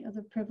vantage point of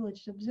the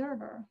privileged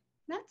observer?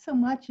 Not so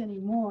much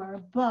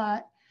anymore,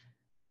 but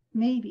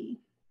maybe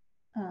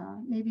a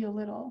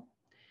little.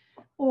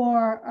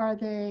 Or are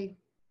they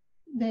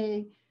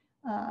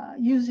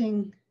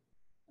using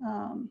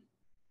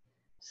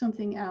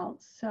something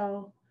else?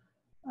 So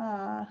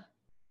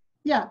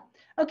yeah,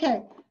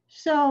 okay.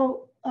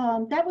 So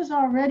that was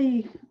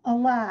already a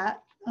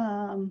lot.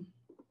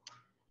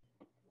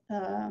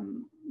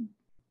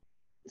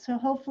 So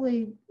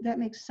hopefully that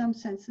makes some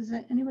sense. Does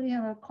anybody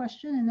have a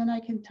question? And then I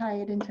can tie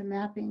it into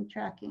mapping,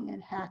 tracking,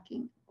 and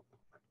hacking.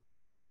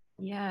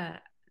 Yeah,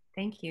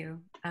 thank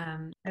you.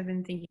 I've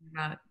been thinking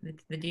about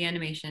the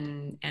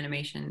de-animation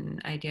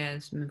animation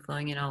ideas been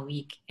flowing in all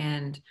week,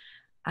 and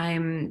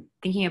I'm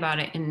thinking about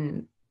it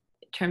in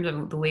terms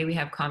of the way we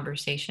have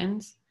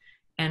conversations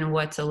and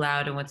what's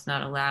allowed and what's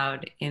not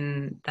allowed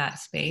in that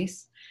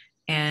space.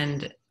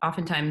 And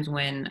oftentimes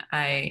when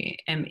I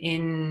am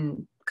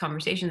in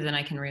conversations and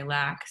I can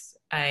relax,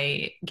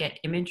 I get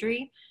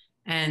imagery.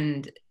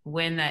 And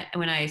when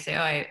I say,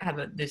 oh, I have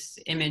this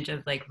image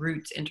of like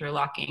roots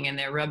interlocking and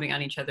they're rubbing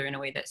on each other in a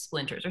way that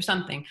splinters or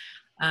something,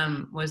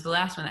 was the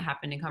last one that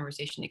happened in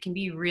conversation. It can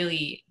be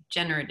really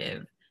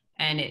generative,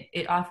 and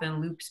it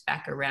often loops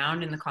back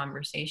around in the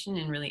conversation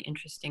in really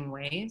interesting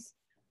ways.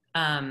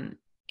 And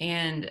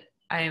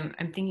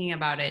I'm thinking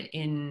about it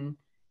in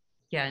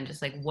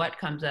just like what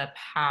comes up,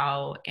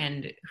 how,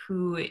 and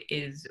who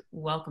is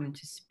welcome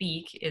to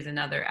speak is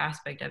another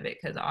aspect of it,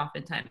 because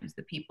oftentimes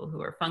the people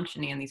who are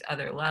functioning in these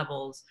other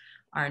levels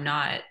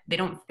they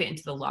don't fit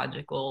into the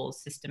logical,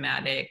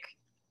 systematic,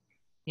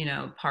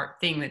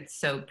 thing that's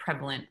so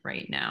prevalent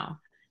right now.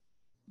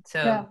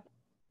 So yeah.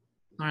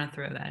 I want to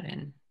throw that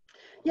in.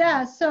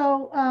 Yeah,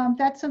 so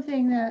that's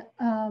something that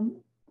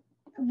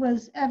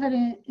was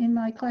evident in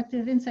my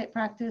collective insight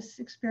practice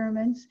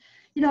experiments.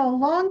 A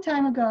long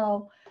time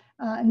ago,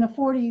 in the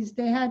 40s,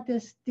 they had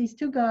these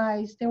two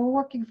guys. They were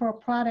working for a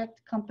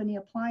product company,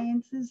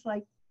 appliances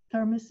like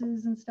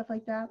thermoses and stuff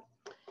like that.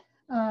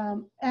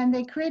 And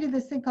they created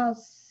this thing called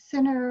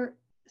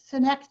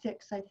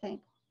synectics, I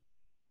think.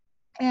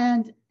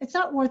 And it's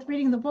not worth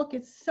reading the book.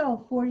 It's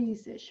so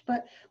 40s-ish.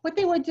 But what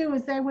they would do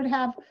is they would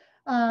have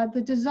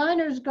the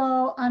designers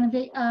go on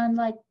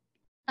like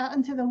out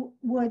into the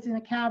woods in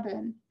a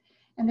cabin,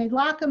 and they'd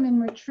lock them in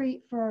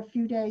retreat for a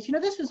few days. You know,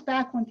 this was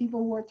back when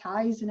people wore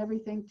ties and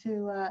everything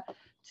to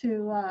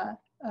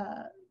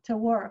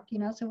work. You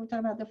know, so we're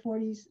talking about the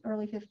 40s,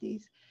 early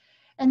 50s.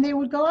 And they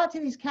would go out to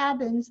these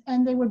cabins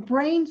and they would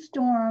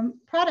brainstorm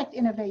product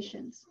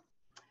innovations.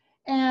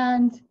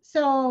 And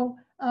so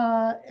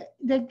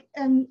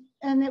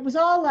and it was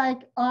all like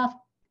off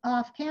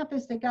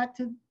campus. They got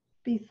to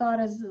be thought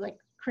as like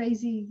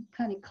crazy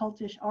kind of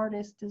cultish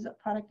artists as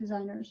product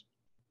designers.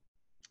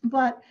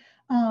 But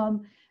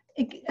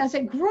as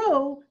it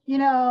grew, you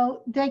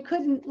know, they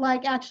couldn't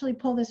like actually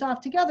pull this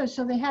off together.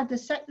 So they had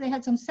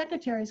some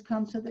secretaries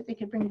come so that they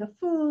could bring the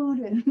food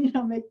and, you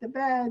know, make the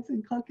beds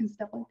and cook and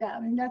stuff like that.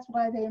 I mean, that's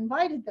why they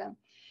invited them.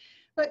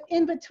 But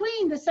in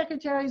between, the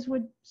secretaries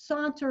would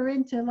saunter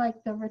into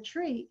like the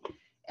retreat,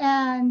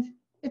 and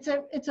it's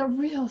a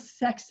real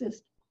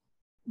sexist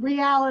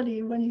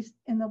reality when he's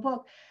in the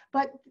book.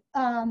 But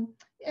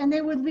and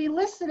they would be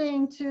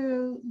listening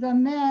to the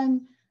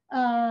men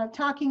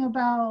talking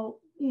about,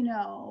 you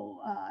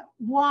know,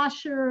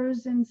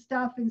 washers and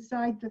stuff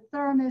inside the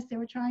thermos. They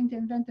were trying to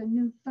invent a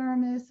new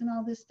thermos and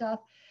all this stuff.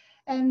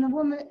 And the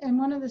woman, and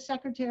one of the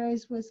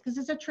secretaries was, because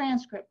it's a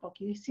transcript book,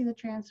 you see the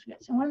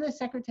transcripts, and one of the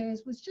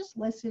secretaries was just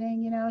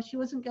listening, you know, she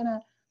wasn't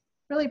gonna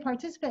really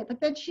participate. But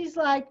then she's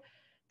like,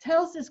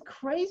 tells this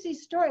crazy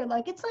story,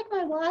 like, it's like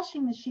my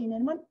washing machine,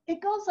 and when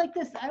it goes like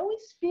this, I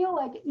always feel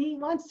like he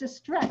wants to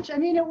stretch. I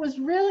mean, it was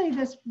really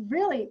this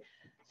really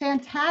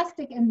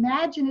fantastic,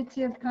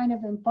 imaginative kind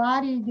of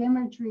embodied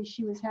imagery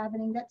she was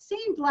having that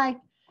seemed like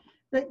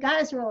the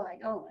guys were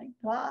like, oh my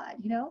God,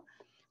 you know.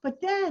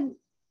 But then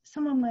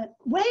someone went,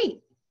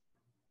 wait,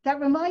 that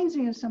reminds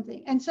me of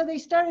something. And so they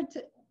started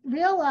to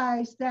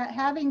realize that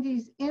having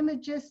these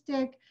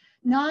imagistic,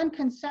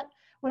 non-concept,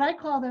 what I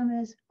call them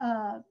is,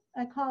 I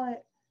call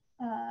it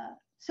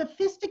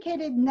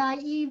sophisticated,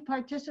 naive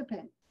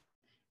participant,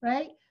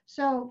 right?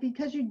 So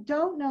because you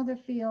don't know the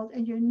field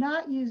and you're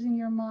not using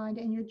your mind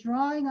and you're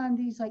drawing on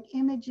these like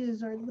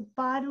images or the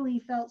bodily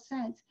felt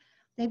sense,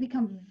 they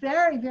become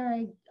very,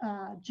 very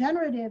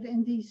generative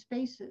in these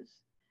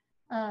spaces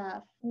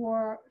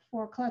for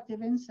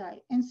collective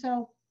insight. And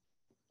so,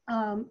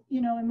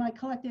 you know, in my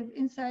collective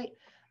insight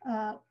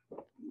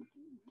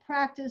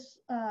practice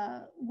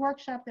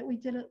workshop that we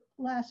did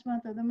last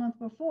month or the month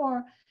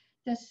before,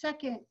 the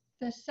second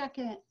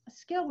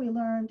skill we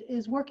learned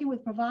is working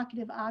with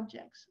provocative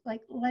objects,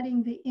 like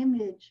letting the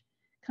image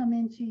come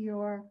into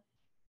your,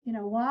 you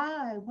know,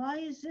 why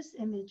is this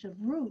image of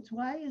roots?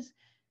 Why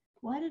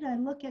did I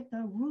look at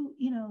the root?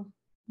 You know,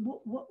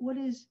 what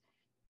is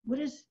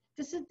this?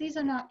 These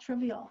are not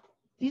trivial.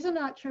 These are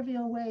not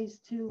trivial ways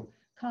to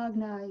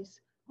cognize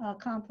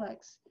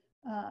complex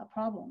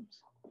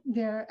problems.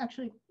 They're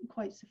actually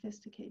quite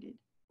sophisticated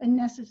and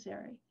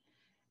necessary.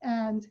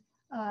 And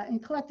in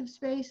collective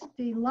space,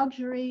 the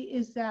luxury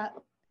is that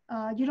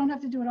you don't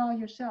have to do it all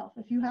yourself.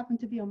 If you happen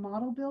to be a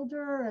model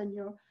builder and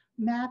you're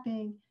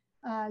mapping,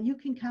 you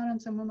can count on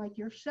someone like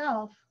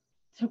yourself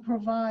to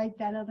provide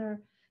that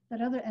other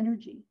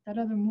energy, that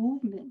other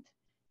movement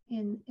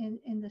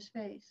in the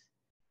space.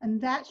 And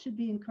that should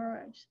be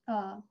encouraged.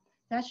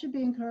 That should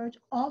be encouraged.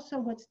 Also,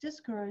 what's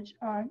discouraged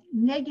are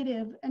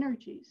negative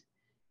energies,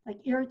 like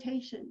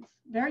irritations.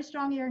 Very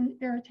strong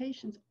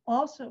irritations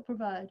also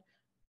provide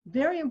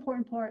very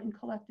important part in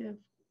collective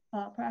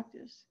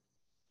practice.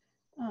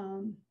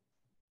 And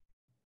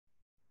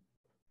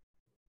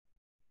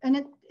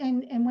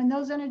when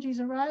those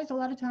energies arise, a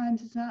lot of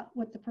times it's not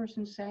what the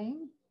person's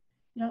saying.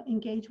 You don't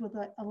engage with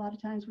a lot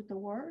of times with the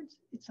words.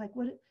 It's like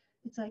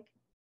it's like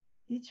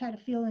you try to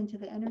feel into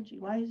the energy.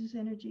 Why is this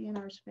energy in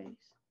our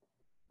space?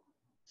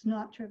 It's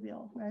not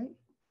trivial, right?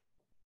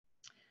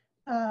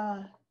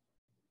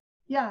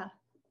 Yeah.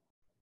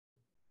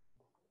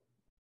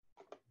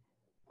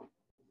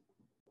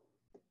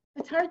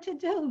 It's hard to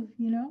do,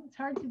 you know, it's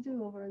hard to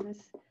do over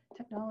this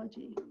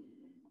technology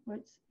where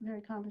it's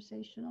very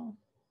conversational.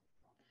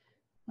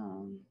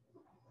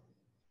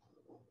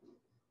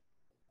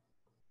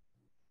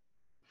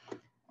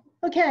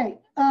 Okay,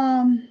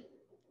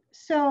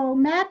 so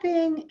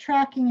mapping,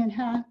 tracking, and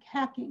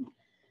hacking.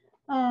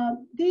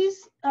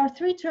 These are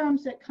three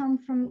terms that come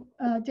from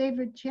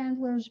David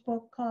Chandler's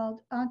book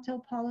called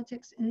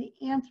Ontopolitics in the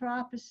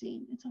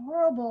Anthropocene. It's a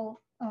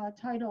horrible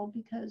title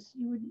because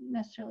you wouldn't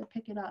necessarily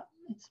pick it up.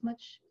 It's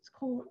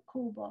cool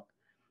book,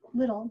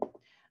 little.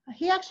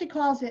 He actually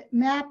calls it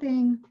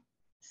mapping,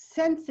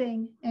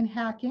 sensing, and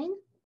hacking.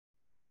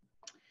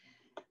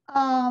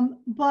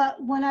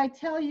 But when I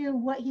tell you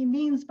what he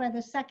means by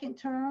the second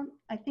term,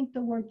 I think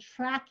the word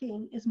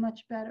tracking is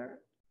much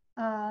better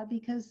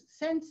because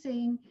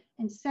sensing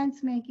and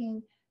sense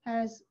making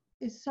is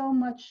so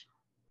much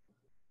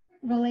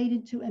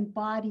related to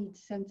embodied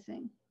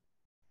sensing.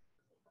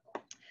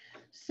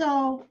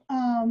 So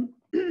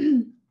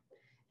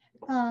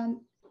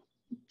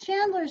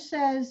Chandler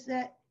says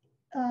that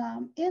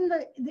in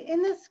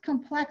this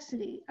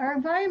complexity, our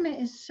environment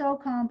is so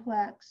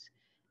complex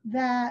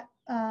that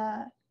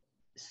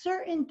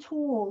certain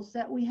tools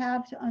that we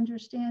have to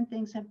understand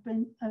things have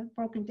been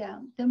broken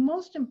down. The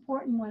most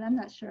important one, I'm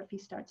not sure if he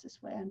starts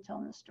this way, I'm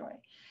telling a story.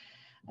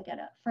 I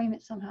gotta frame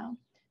it somehow.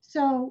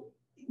 So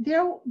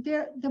the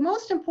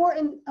most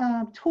important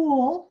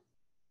tool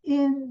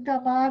in the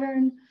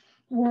modern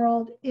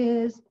world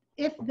is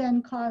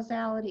if-then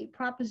causality,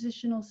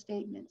 propositional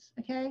statements,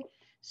 okay?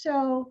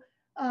 So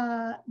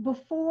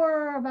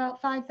before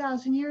about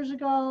 5,000 years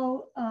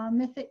ago,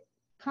 mythic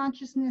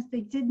consciousness,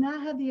 they did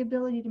not have the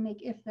ability to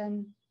make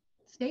if-then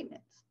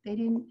statements. They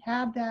didn't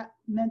have that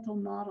mental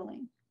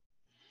modeling.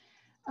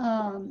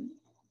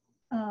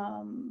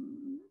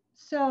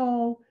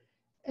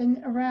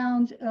 And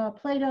around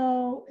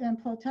Plato and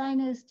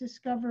Plotinus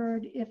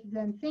discovered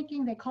if-then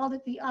thinking. They called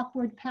it the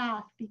upward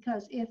path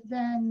because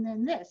if-then,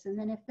 then this, and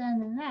then if-then,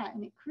 then that.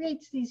 And it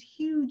creates these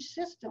huge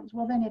systems.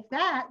 Well, then if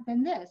that,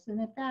 then this,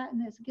 and if that, and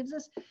this. It gives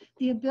us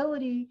the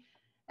ability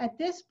at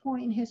this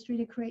point in history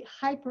to create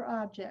hyper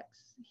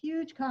objects,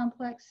 huge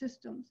complex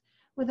systems.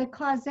 Where the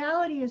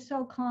causality is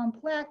so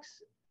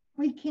complex,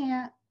 we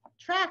can't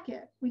track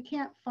it. We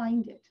can't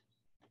find it.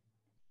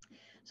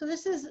 So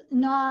this is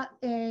not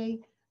a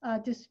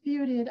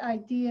disputed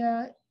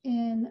idea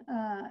in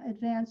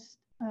advanced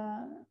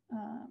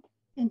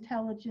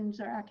intelligence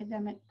or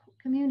academic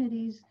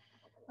communities.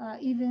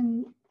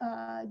 Even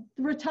the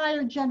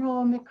retired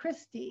General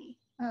McChrystie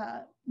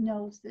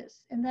knows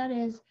this, and that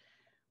is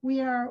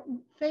we are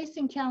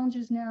facing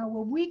challenges now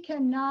where we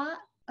cannot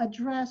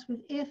address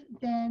with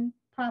if-then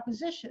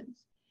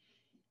propositions.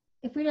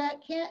 If we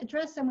can't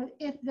address them with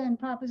if-then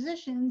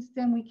propositions,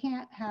 then we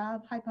can't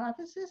have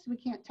hypotheses, we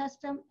can't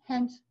test them,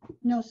 hence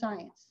no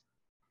science.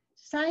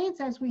 Science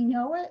as we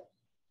know it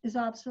is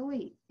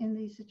obsolete in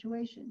these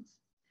situations.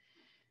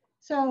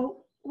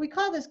 So we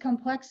call this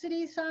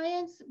complexity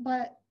science,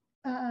 but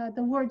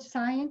the word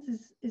science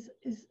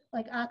is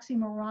like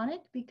oxymoronic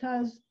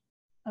because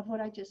of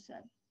what I just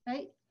said,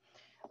 right?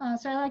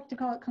 So I like to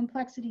call it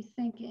complexity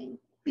thinking,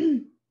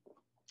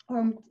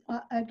 or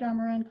Edgar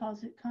Morin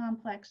calls it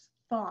complex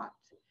thought.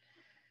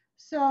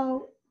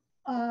 So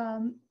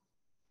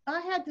I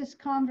had this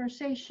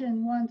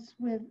conversation once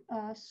with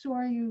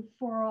Soryu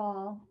For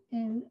All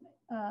in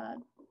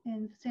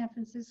San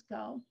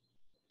Francisco,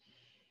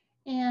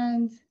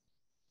 and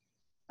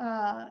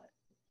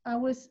I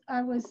was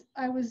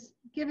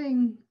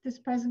giving this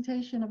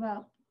presentation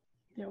about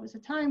there was a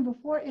time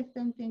before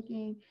if-then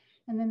thinking,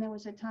 and then there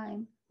was a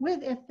time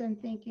with if-then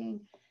thinking.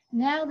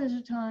 Now there's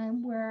a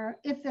time where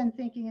if-then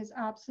thinking is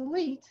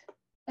obsolete,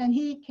 and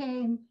he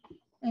came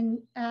and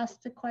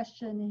asked a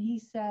question, and he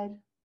said,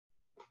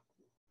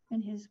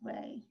 in his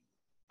way,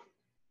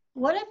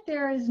 what if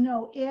there is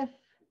no if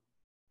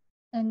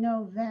and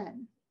no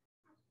then?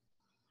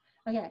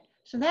 Okay,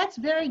 so that's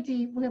very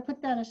deep. We're gonna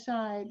put that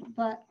aside,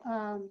 but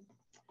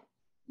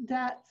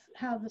that's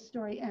how the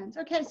story ends.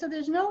 Okay, so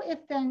there's no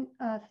if-then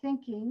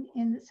thinking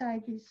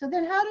inside these. So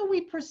then how do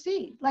we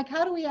proceed? Like,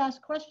 how do we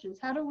ask questions?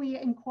 How do we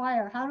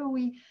inquire? How do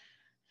we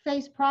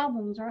face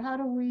problems? Or how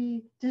do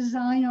we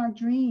design our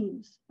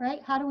dreams,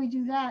 right? How do we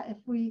do that if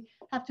we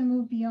have to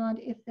move beyond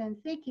if-then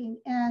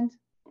thinking? And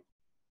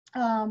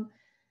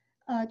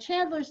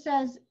Chandler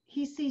says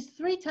he sees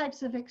three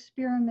types of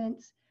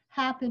experiments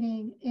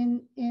happening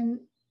in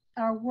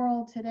our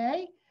world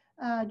today,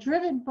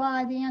 driven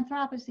by the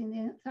Anthropocene.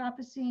 The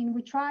Anthropocene,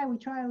 we try,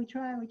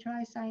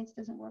 science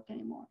doesn't work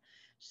anymore.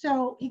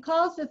 So he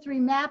calls the three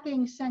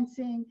mapping,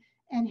 sensing,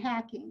 and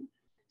hacking.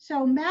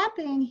 So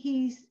mapping,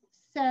 he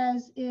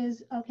says,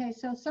 is, okay,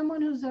 so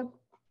someone who's a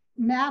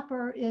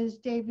mapper is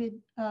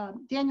Daniel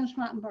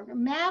Schmattenberger.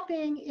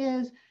 Mapping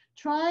is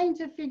trying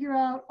to figure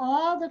out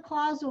all the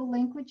causal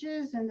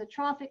linkages and the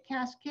trophic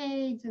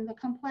cascades and the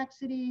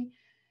complexity.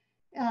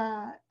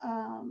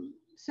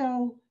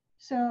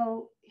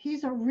 So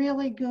he's a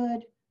really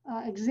good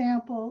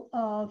example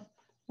of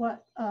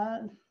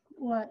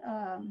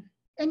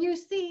and you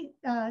see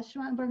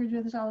Schmattenberger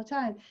do this all the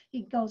time.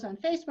 He goes on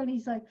Facebook and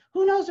he's like,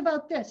 who knows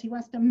about this? He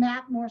wants to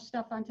map more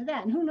stuff onto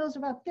that. And who knows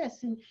about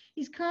this? And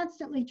he's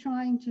constantly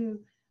trying to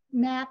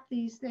map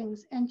these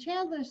things. And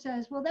Chandler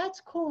says, well, that's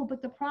cool,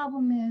 but the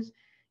problem is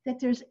that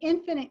there's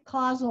infinite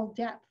causal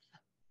depth.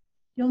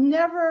 You'll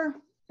never,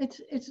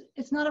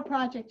 it's not a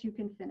project you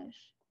can finish,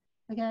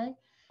 okay?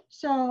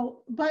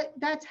 So, but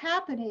that's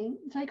happening.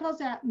 So he calls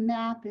that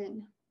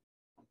mapping.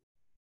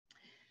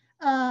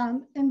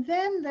 And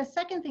then the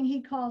second thing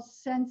he calls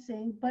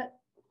sensing, but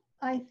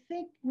I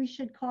think we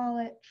should call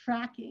it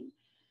tracking.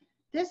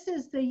 This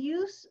is the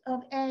use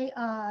of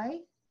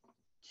AI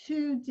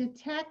to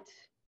detect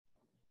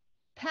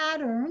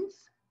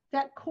patterns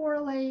that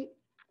correlate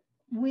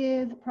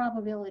with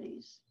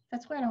probabilities.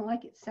 That's why I don't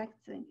like it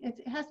sensing.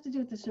 It has to do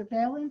with the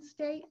surveillance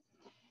state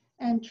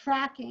and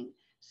tracking.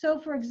 So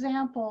for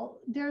example,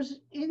 there's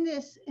in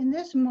this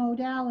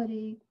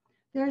modality,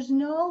 there's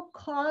no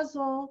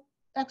causal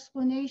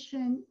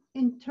explanation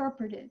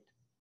interpreted,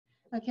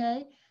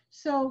 okay?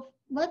 So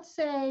let's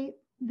say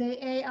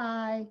the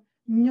AI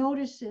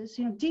notices,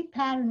 deep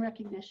pattern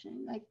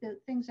recognition, like the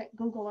things that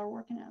Google are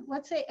working on.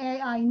 Let's say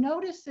AI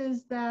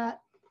notices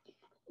that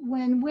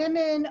when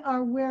women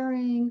are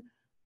wearing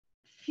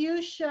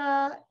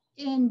fuchsia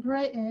in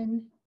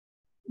Britain,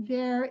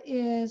 there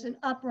is an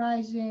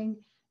uprising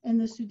in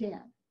the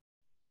Sudan.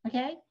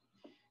 Okay?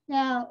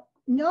 Now,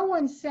 no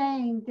one's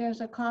saying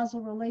there's a causal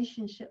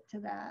relationship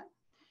to that,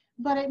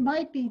 but it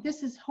might be,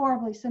 this is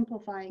horribly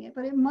simplifying it,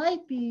 but it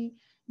might be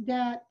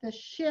that the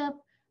ship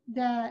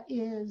that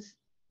is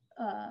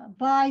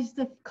buys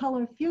the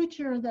color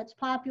future that's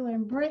popular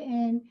in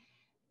Britain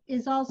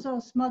is also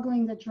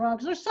smuggling the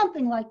drugs or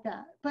something like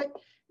that. But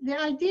the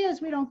idea is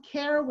we don't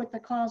care with the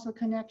causal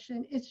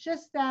connection. It's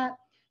just that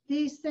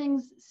these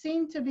things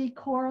seem to be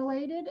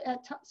correlated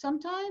at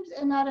sometimes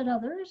and not at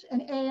others,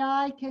 and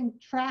AI can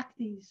track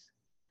these.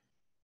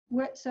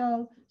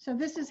 So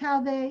this is how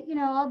they,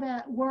 all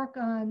that work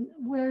on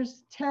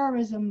where's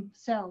terrorism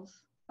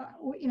cells.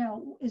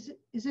 Is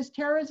this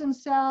terrorism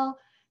cell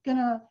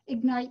gonna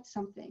ignite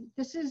something?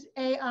 This is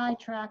AI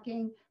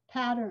tracking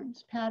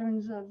patterns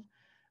of,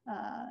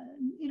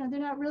 they're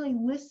not really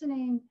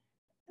listening.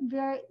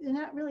 They're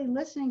not really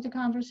listening to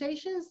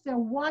conversations. They're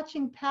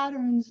watching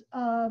patterns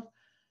of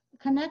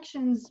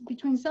connections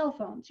between cell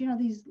phones.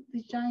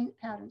 These giant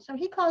patterns. So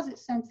he calls it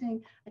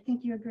sensing. I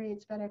think you agree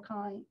it's better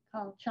called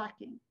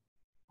tracking.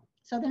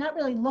 So they're not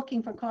really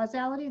looking for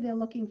causality. They're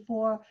looking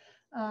for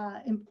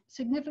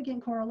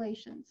significant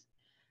correlations.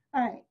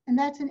 All right, and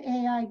that's an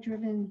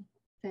AI-driven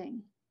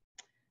thing.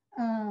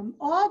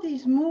 All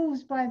these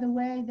moves, by the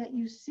way, that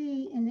you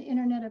see in the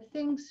Internet of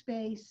Things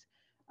space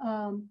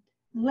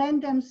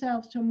lend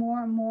themselves to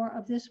more and more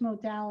of this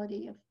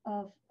modality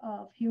of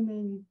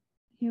human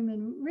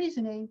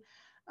reasoning,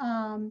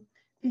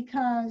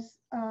 because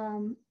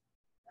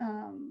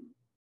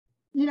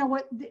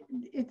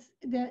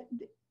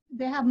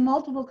they have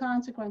multiple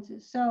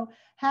consequences. So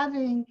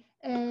having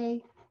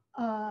a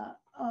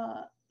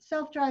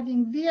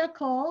self-driving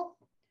vehicle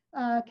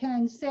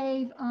can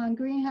save on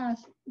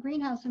greenhouse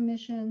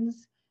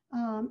emissions.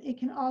 It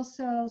can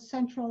also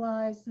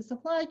centralize the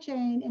supply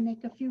chain and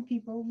make a few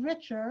people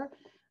richer,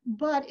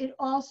 but it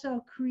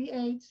also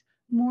creates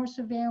more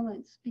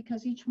surveillance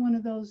because each one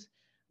of those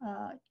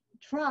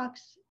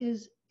trucks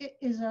is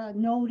a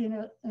node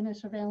in a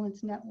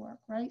surveillance network,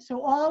 right?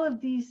 So all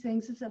of these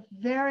things is a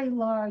very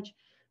large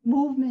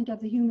movement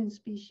of the human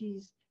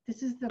species.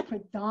 This is the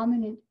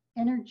predominant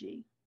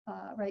energy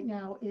right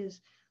now,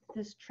 is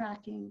this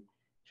tracking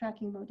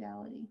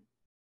modality.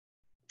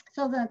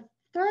 So the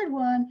third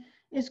one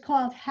is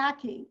called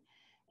hacking,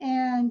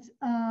 and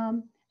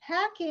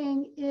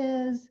hacking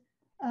is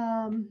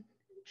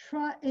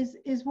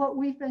what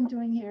we've been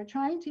doing here,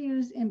 trying to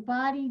use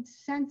embodied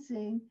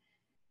sensing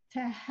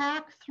to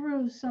hack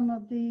through some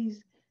of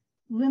these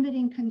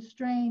limiting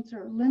constraints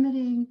or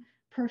limiting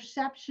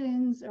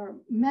perceptions or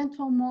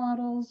mental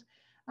models.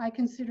 I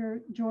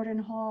consider Jordan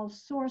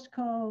Hall's source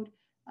code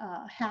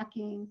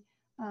hacking.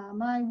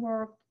 My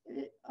work,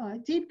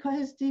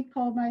 his deep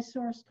code, my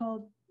source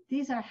code,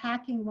 these are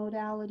hacking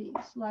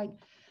modalities. Like,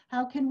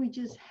 how can we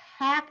just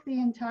hack the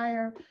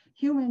entire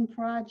human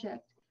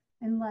project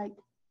and like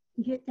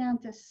get down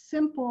to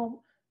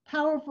simple,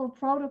 powerful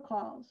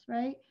protocols,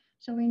 right?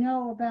 So we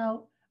know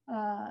about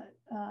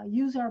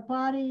use our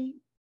body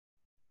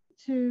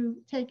to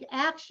take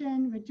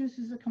action,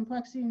 reduces the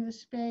complexity in the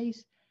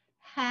space,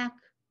 hack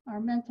our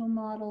mental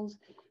models.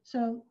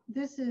 So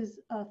this is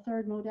a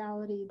third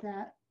modality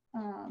that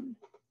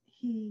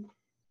he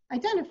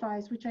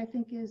identifies, which I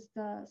think is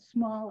the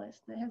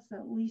smallest, that has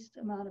the least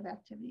amount of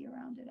activity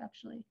around it,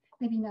 actually.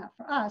 Maybe not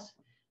for us.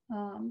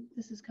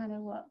 This is kind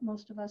of what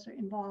most of us are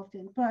involved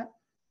in, but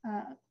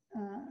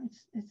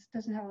it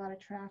doesn't have a lot of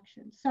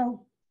traction.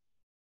 So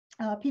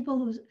people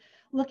who's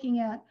looking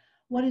at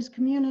what is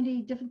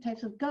community, different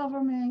types of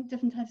government,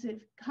 different types of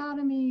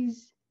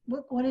economies,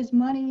 what is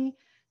money,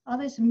 all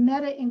this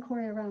meta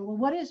inquiry around, well,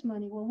 what is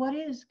money? Well, what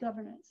is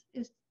governance?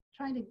 Is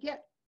trying to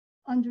get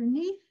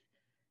underneath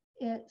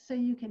it so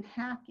you can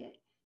hack it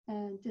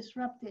and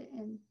disrupt it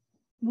and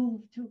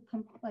move to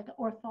like an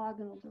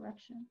orthogonal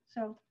direction.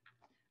 So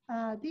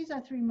these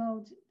are three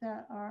modes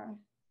that are,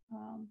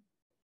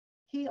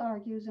 he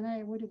argues, and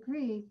I would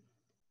agree,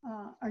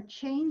 are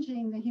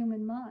changing the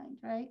human mind,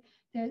 right?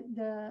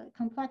 The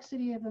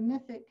complexity of a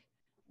mythic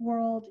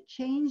world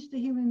changed the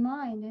human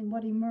mind, and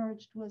what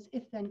emerged was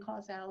if-then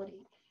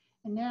causality.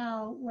 And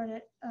now we're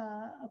at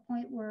a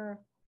point where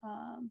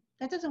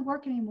that doesn't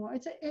work anymore.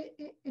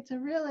 It's a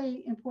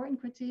really important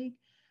critique.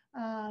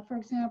 For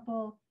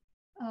example,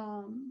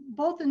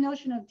 both the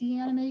notion of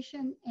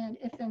de-animation and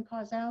if-then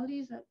causality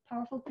is a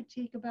powerful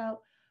critique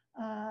about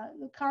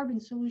the carbon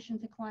solution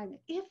to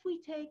climate. If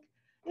we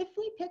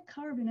pick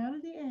carbon out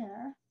of the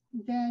air,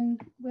 then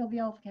we'll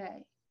be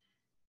okay.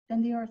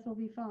 Then the Earth will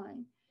be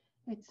fine.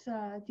 It's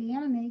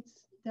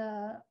de-animates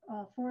the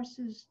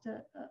forces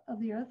of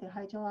the Earth, the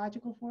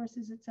hydrological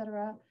forces,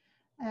 etc.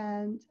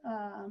 And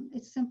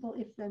it's simple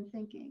if-then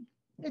thinking.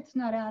 It's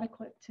not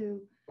adequate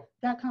to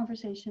that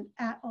conversation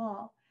at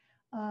all.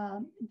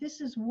 This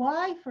is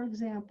why, for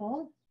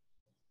example,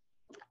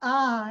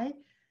 I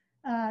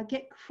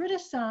get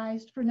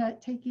criticized for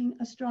not taking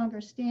a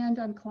stronger stand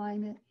on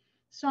climate,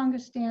 stronger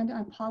stand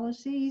on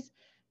policies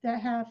that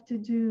have to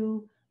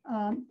do,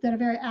 that are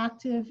very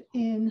active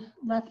in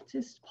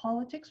leftist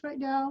politics right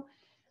now.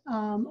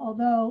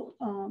 Although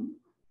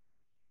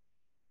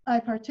I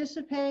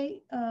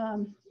participate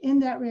in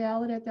that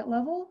reality at that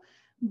level,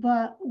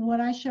 but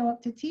what I show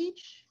up to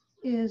teach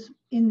is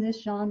in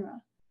this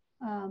genre.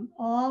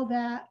 All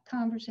that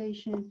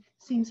conversation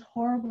seems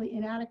horribly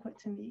inadequate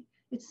to me.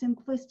 It's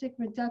simplistic,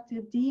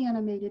 reductive,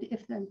 de-animated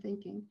if-then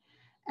thinking.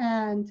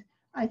 And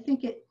I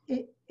think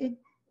it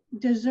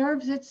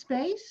deserves its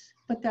space,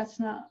 but that's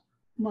not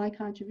my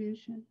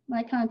contribution.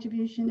 My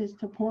contribution is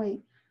to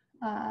point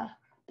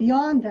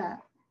beyond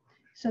that.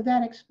 So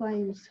that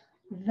explains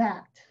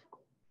that.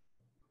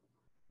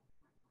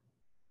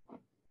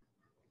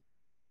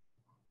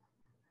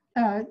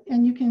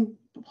 And you can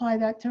apply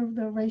that to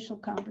the racial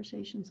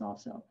conversations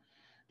also.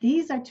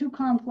 These are too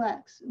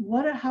complex.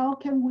 How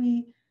can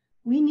we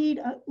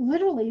need,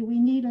 literally, we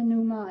need a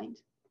new mind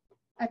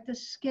at the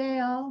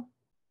scale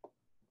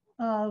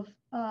of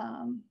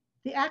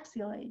the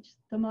axial age.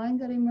 The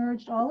mind that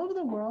emerged all over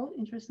the world,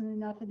 interestingly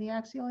enough, in the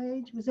axial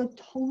age was a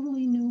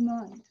totally new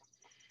mind.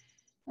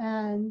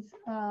 And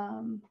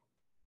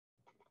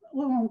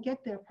we won't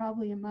get there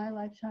probably in my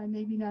lifetime,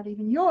 maybe not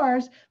even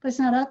yours, but it's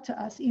not up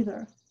to us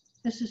either.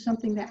 This is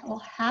something that will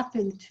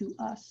happen to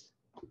us.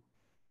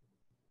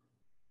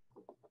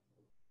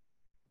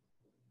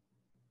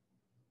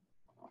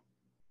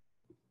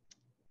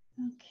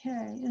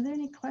 Okay, are there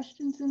any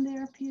questions in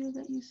there, Peter,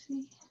 that you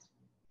see?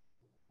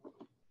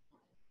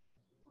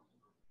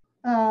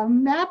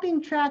 Mapping,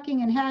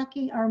 tracking, and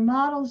hacking are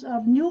models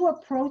of new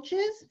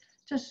approaches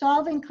to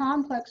solving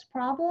complex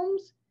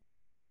problems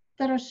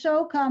that are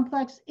so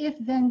complex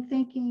if-then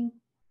thinking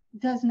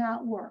does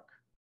not work.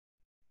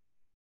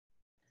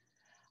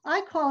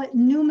 I call it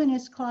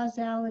numinous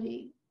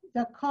causality.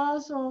 The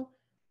causal,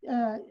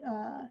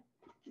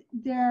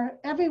 they're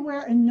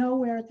everywhere and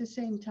nowhere at the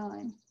same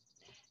time.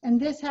 And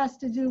this has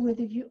to do with,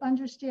 if you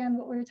understand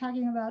what we're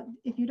talking about,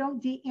 if you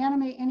don't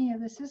de-animate any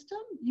of the system,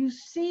 you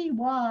see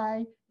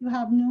why you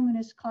have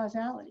numinous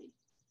causality.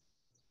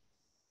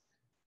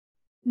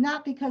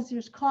 Not because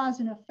there's cause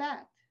and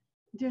effect.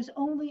 There's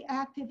only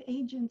active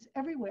agents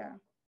everywhere,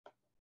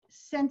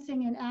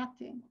 sensing and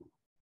acting.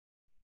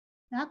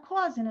 Not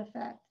cause and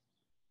effect.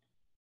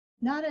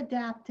 Not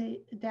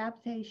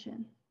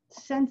adaptation,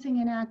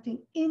 sensing and acting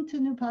into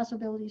new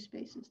possibility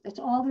spaces. That's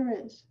all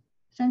there is.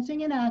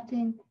 Sensing and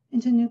acting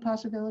into new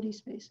possibility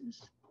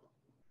spaces.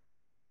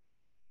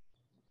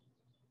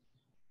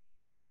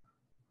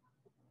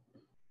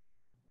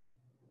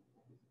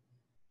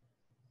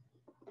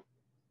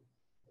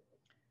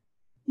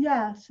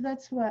 Yeah, so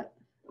that's what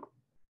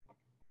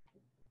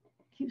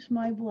keeps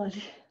my blood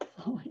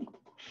flowing,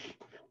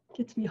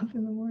 gets me up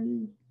in the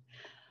morning.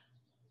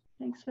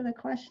 Thanks for the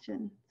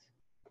question.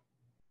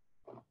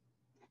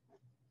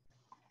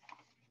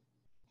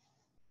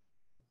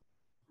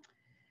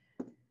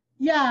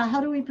 Yeah, how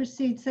do we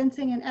proceed?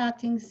 Sensing and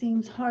acting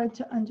seems hard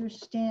to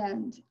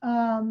understand.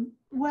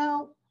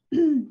 Well,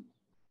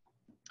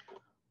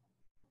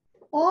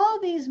 all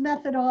these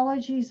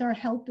methodologies are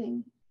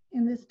helping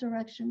in this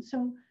direction.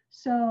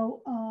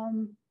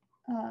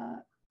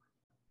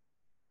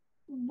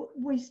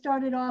 We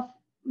started off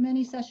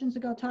many sessions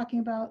ago talking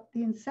about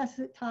the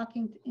incessant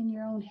talking in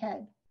your own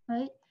head,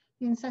 right?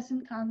 The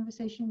incessant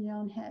conversation in your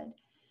own head.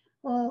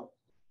 Well,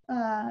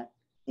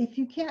 if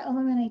you can't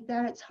eliminate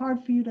that, it's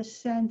hard for you to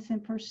sense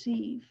and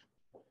perceive.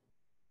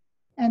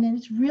 And then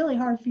it's really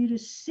hard for you to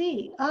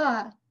see,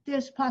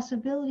 there's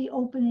possibility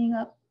opening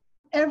up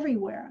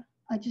everywhere.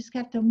 I just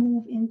have to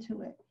move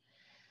into it.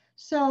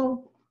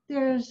 So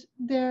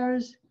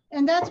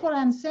and that's what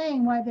I'm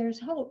saying, why there's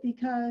hope,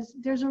 because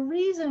there's a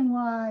reason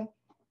why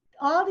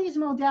all these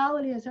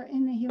modalities are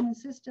in the human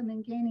system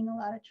and gaining a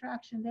lot of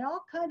traction. They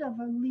all kind of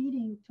are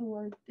leading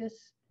toward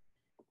this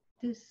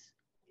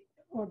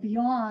or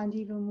beyond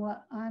even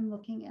what I'm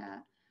looking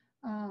at.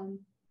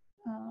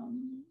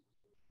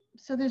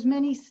 So there's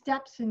many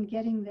steps in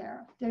getting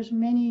there. There's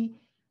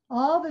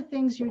all the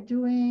things you're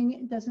doing,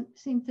 it doesn't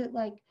seem to,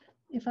 like,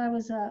 if I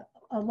was a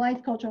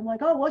life coach, I'm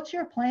like, oh, what's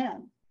your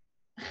plan?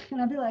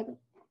 And I'd be like,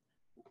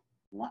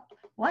 what?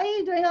 Why are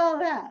you doing all of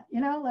that?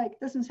 You know, like,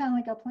 doesn't sound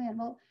like a plan.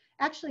 Well,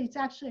 actually, it's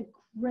actually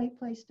a great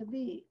place to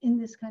be in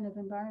this kind of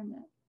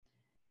environment,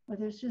 where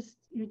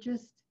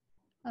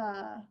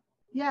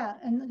yeah,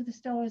 and look at the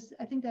Stoas.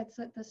 I think that's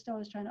what the Stoa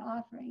is trying to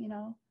offer, you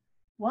know.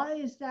 Why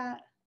is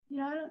that? You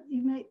know,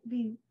 you might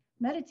be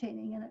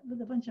meditating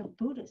with a bunch of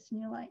Buddhists, and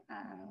you're like,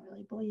 I don't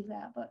really believe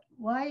that, but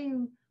why are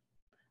you,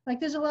 like,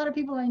 there's a lot of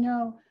people I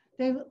know,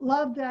 they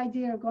love the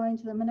idea of going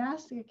to the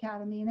monastic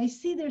academy, and they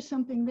see there's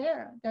something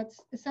there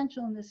that's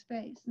essential in this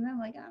space. And I'm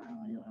like, I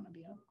don't want to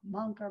be a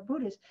monk or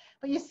Buddhist.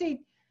 But you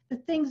see, the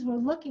things we're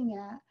looking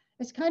at,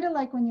 it's kind of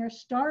like when you're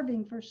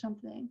starving for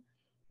something,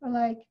 or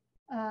like,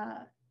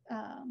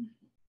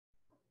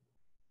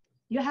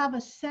 you have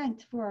a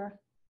scent for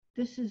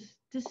this is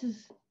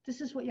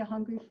what you're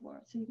hungry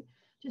for. So you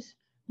just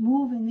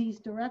move in these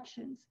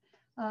directions.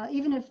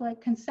 Even if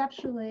like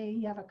conceptually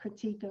you have a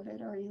critique of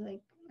it, or you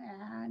like,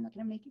 I'm not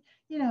gonna make it,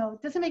 you know,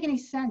 it doesn't make any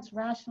sense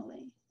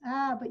rationally.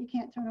 But you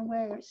can't turn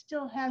away, or it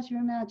still has your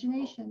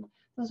imagination.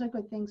 Those are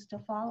good things to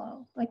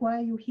follow. Like, why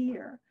are you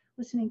here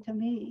listening to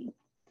me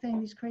saying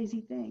these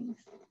crazy things?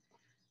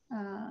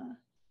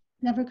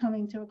 Never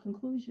coming to a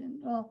conclusion.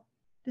 Well,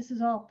 this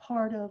is all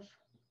part of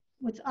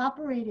what's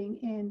operating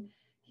in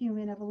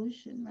human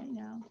evolution right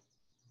now.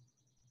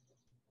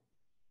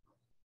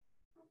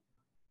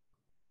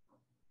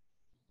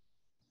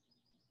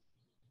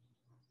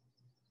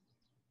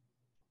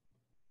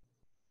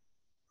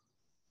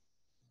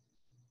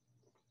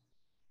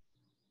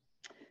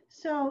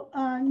 So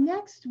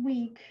next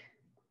week,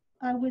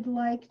 I would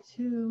like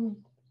to,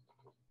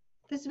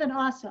 this has been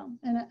awesome,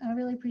 and I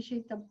really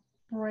appreciate the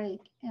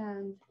break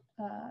and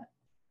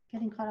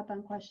getting caught up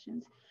on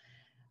questions.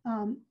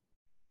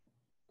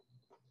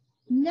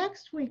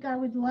 Next week, I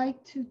would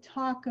like to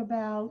talk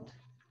about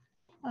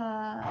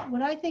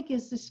what I think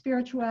is the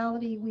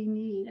spirituality we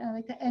need. I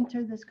like to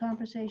enter this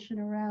conversation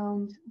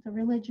around the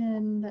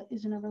religion that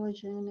isn't a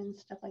religion and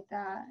stuff like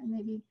that, and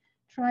maybe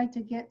try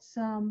to get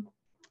some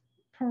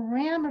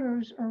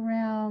parameters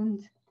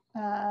around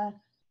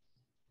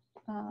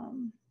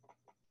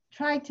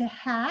try to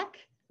hack,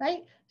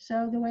 right?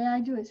 So the way I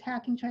do is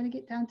hacking, try to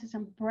get down to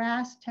some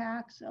brass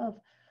tacks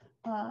of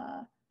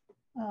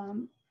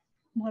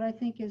what I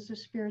think is the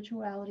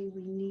spirituality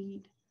we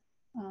need.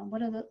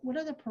 What are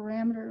the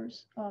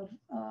parameters of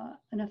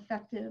an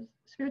effective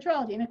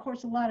spirituality? And of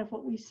course, a lot of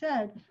what we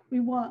said, we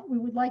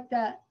would like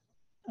that,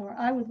 or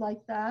I would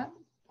like that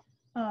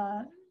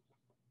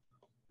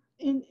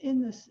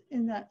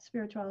in that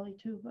spirituality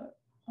too. But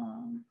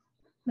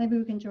maybe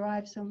we can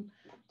derive some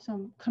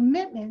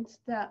commitments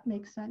that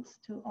make sense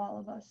to all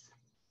of us,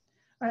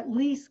 or at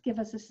least give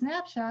us a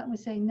snapshot and we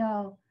say,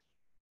 no,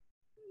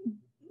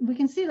 we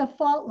can see the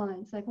fault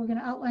lines. Like, we're going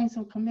to outline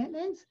some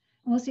commitments,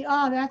 and we'll see,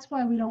 oh, that's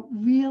why we don't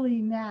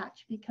really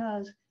match,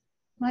 because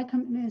my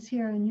commitment is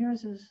here and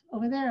yours is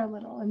over there a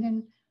little. And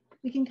then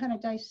we can kind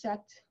of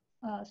dissect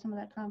some of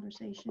that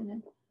conversation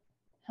in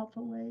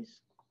helpful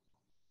ways.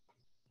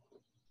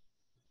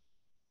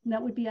 And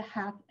that would be a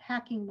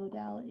hacking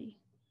modality.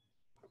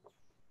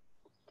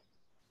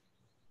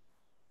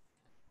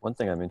 One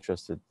thing I'm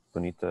interested,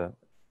 Bonnitta,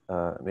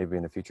 maybe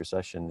in a future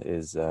session,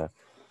 is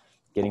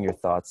getting your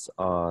thoughts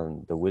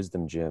on the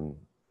wisdom gym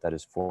that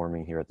is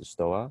forming here at the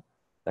Stoa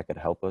that could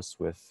help us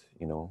with,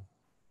 you know,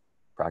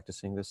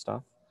 practicing this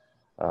stuff.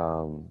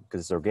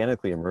 Because it's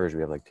organically emerged.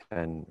 We have like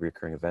 10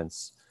 recurring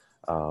events.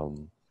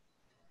 And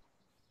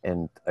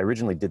I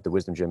originally did the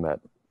wisdom gym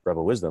at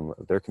Rebel Wisdom,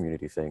 their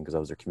community thing, because I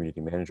was their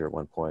community manager at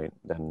one point.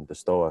 Then the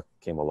Stoa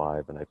came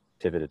alive and I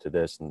pivoted to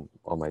this, and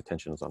all my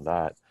attention was on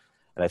that.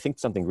 And I think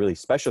something really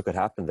special could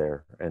happen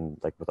there. And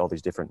like with all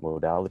these different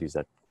modalities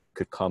that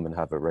could come and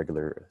have a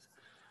regular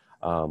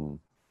kind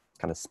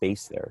of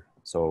space there.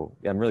 So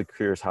yeah, I'm really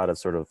curious how to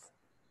sort of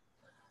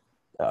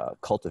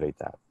cultivate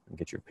that and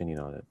get your opinion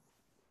on it.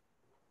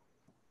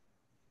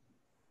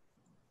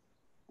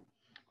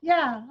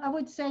 Yeah, I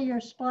would say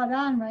you're spot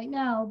on right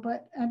now,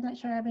 but I'm not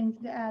sure I have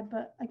anything to add,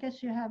 but I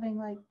guess you're having,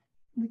 like,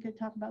 we could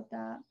talk about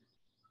that.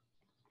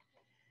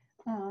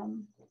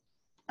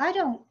 I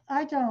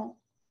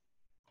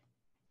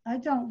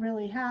don't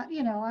really have,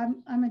 you know,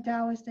 I'm a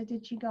Taoist. I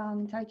did Qigong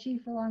and Tai Chi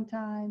for a long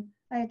time.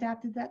 I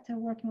adapted that to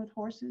working with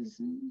horses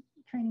and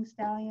training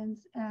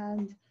stallions,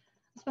 and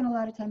I spent a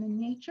lot of time in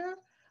nature.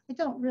 I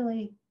don't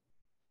really,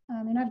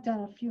 I mean, I've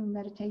done a few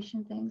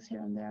meditation things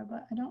here and there,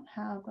 but I don't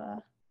have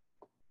a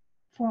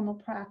formal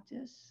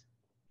practice.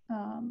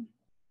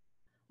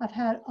 I've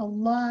had a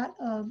lot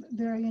of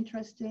very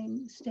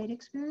interesting state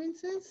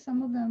experiences,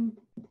 some of them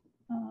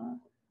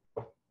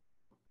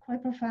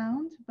quite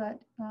profound, but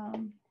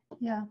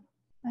yeah,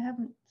 I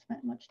haven't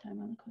spent much time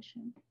on a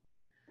cushion.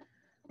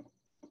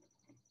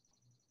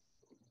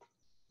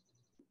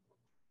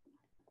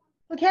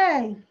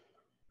 Okay,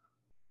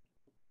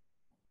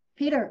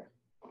 Peter,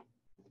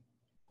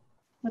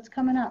 what's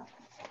coming up?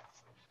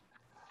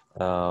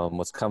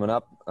 What's coming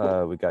up?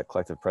 We got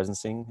collective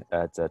presencing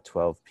at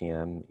 12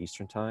 p.m.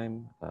 Eastern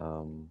time.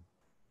 And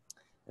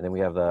then we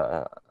have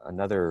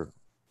another,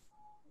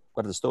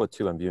 but at the Stoa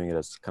too, I'm viewing it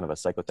as kind of a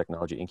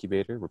psychotechnology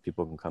incubator where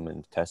people can come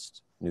and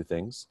test new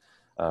things.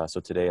 So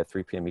today at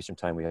 3 p.m. Eastern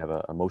time, we have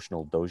an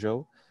emotional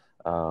dojo.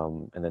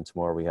 And then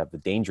tomorrow we have the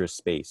dangerous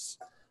space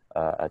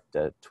at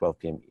 12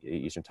 p.m.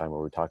 Eastern time,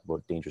 where we talk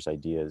about dangerous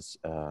ideas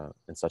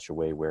in such a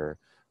way where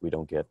we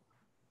don't get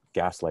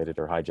gaslighted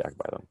or hijacked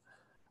by them.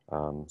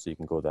 So you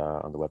can go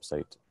on the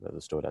website,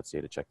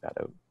 thestoa.ca, to check that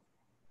out.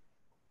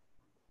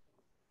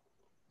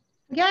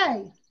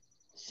 Okay,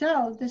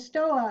 so the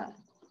Stoa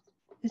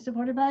is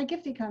supported by a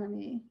gift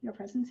economy. Your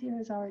presence here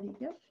is already a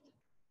gift.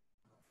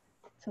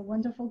 It's a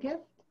wonderful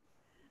gift.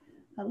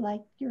 I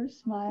like your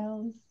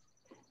smiles.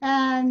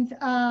 And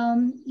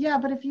yeah,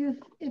 but if you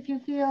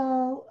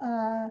feel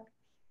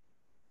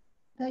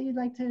that you'd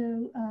like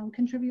to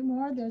contribute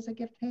more, there's a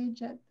gift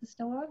page at the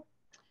Stoa.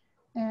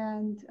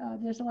 And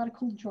there's a lot of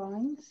cool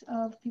drawings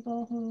of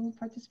people who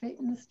participate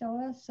in the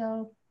Stoa,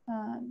 so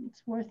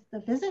it's worth the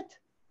visit.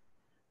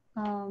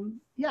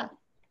 Yeah,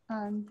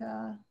 and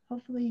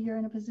hopefully you're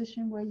in a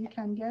position where you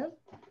can give.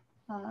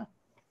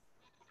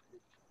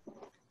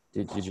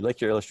 Did you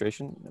like your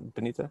illustration,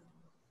 Bonnitta?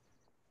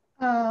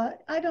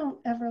 I don't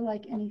ever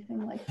like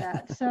anything like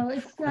that. So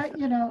it's not,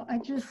 you know,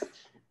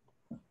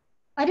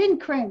 I didn't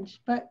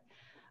cringe, but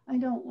I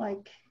don't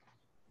like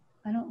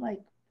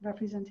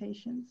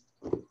representations.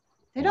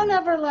 They don't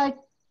ever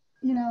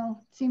you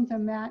know, seem to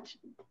match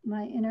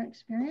my inner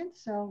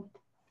experience. So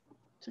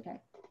it's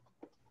okay.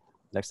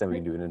 Next time we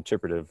can do an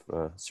interpretive,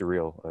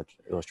 surreal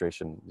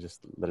illustration.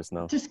 Just let us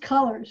know. Just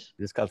colors.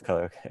 Just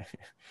color, okay.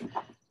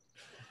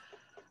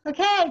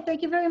 Okay,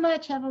 thank you very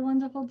much. Have a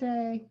wonderful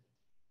day.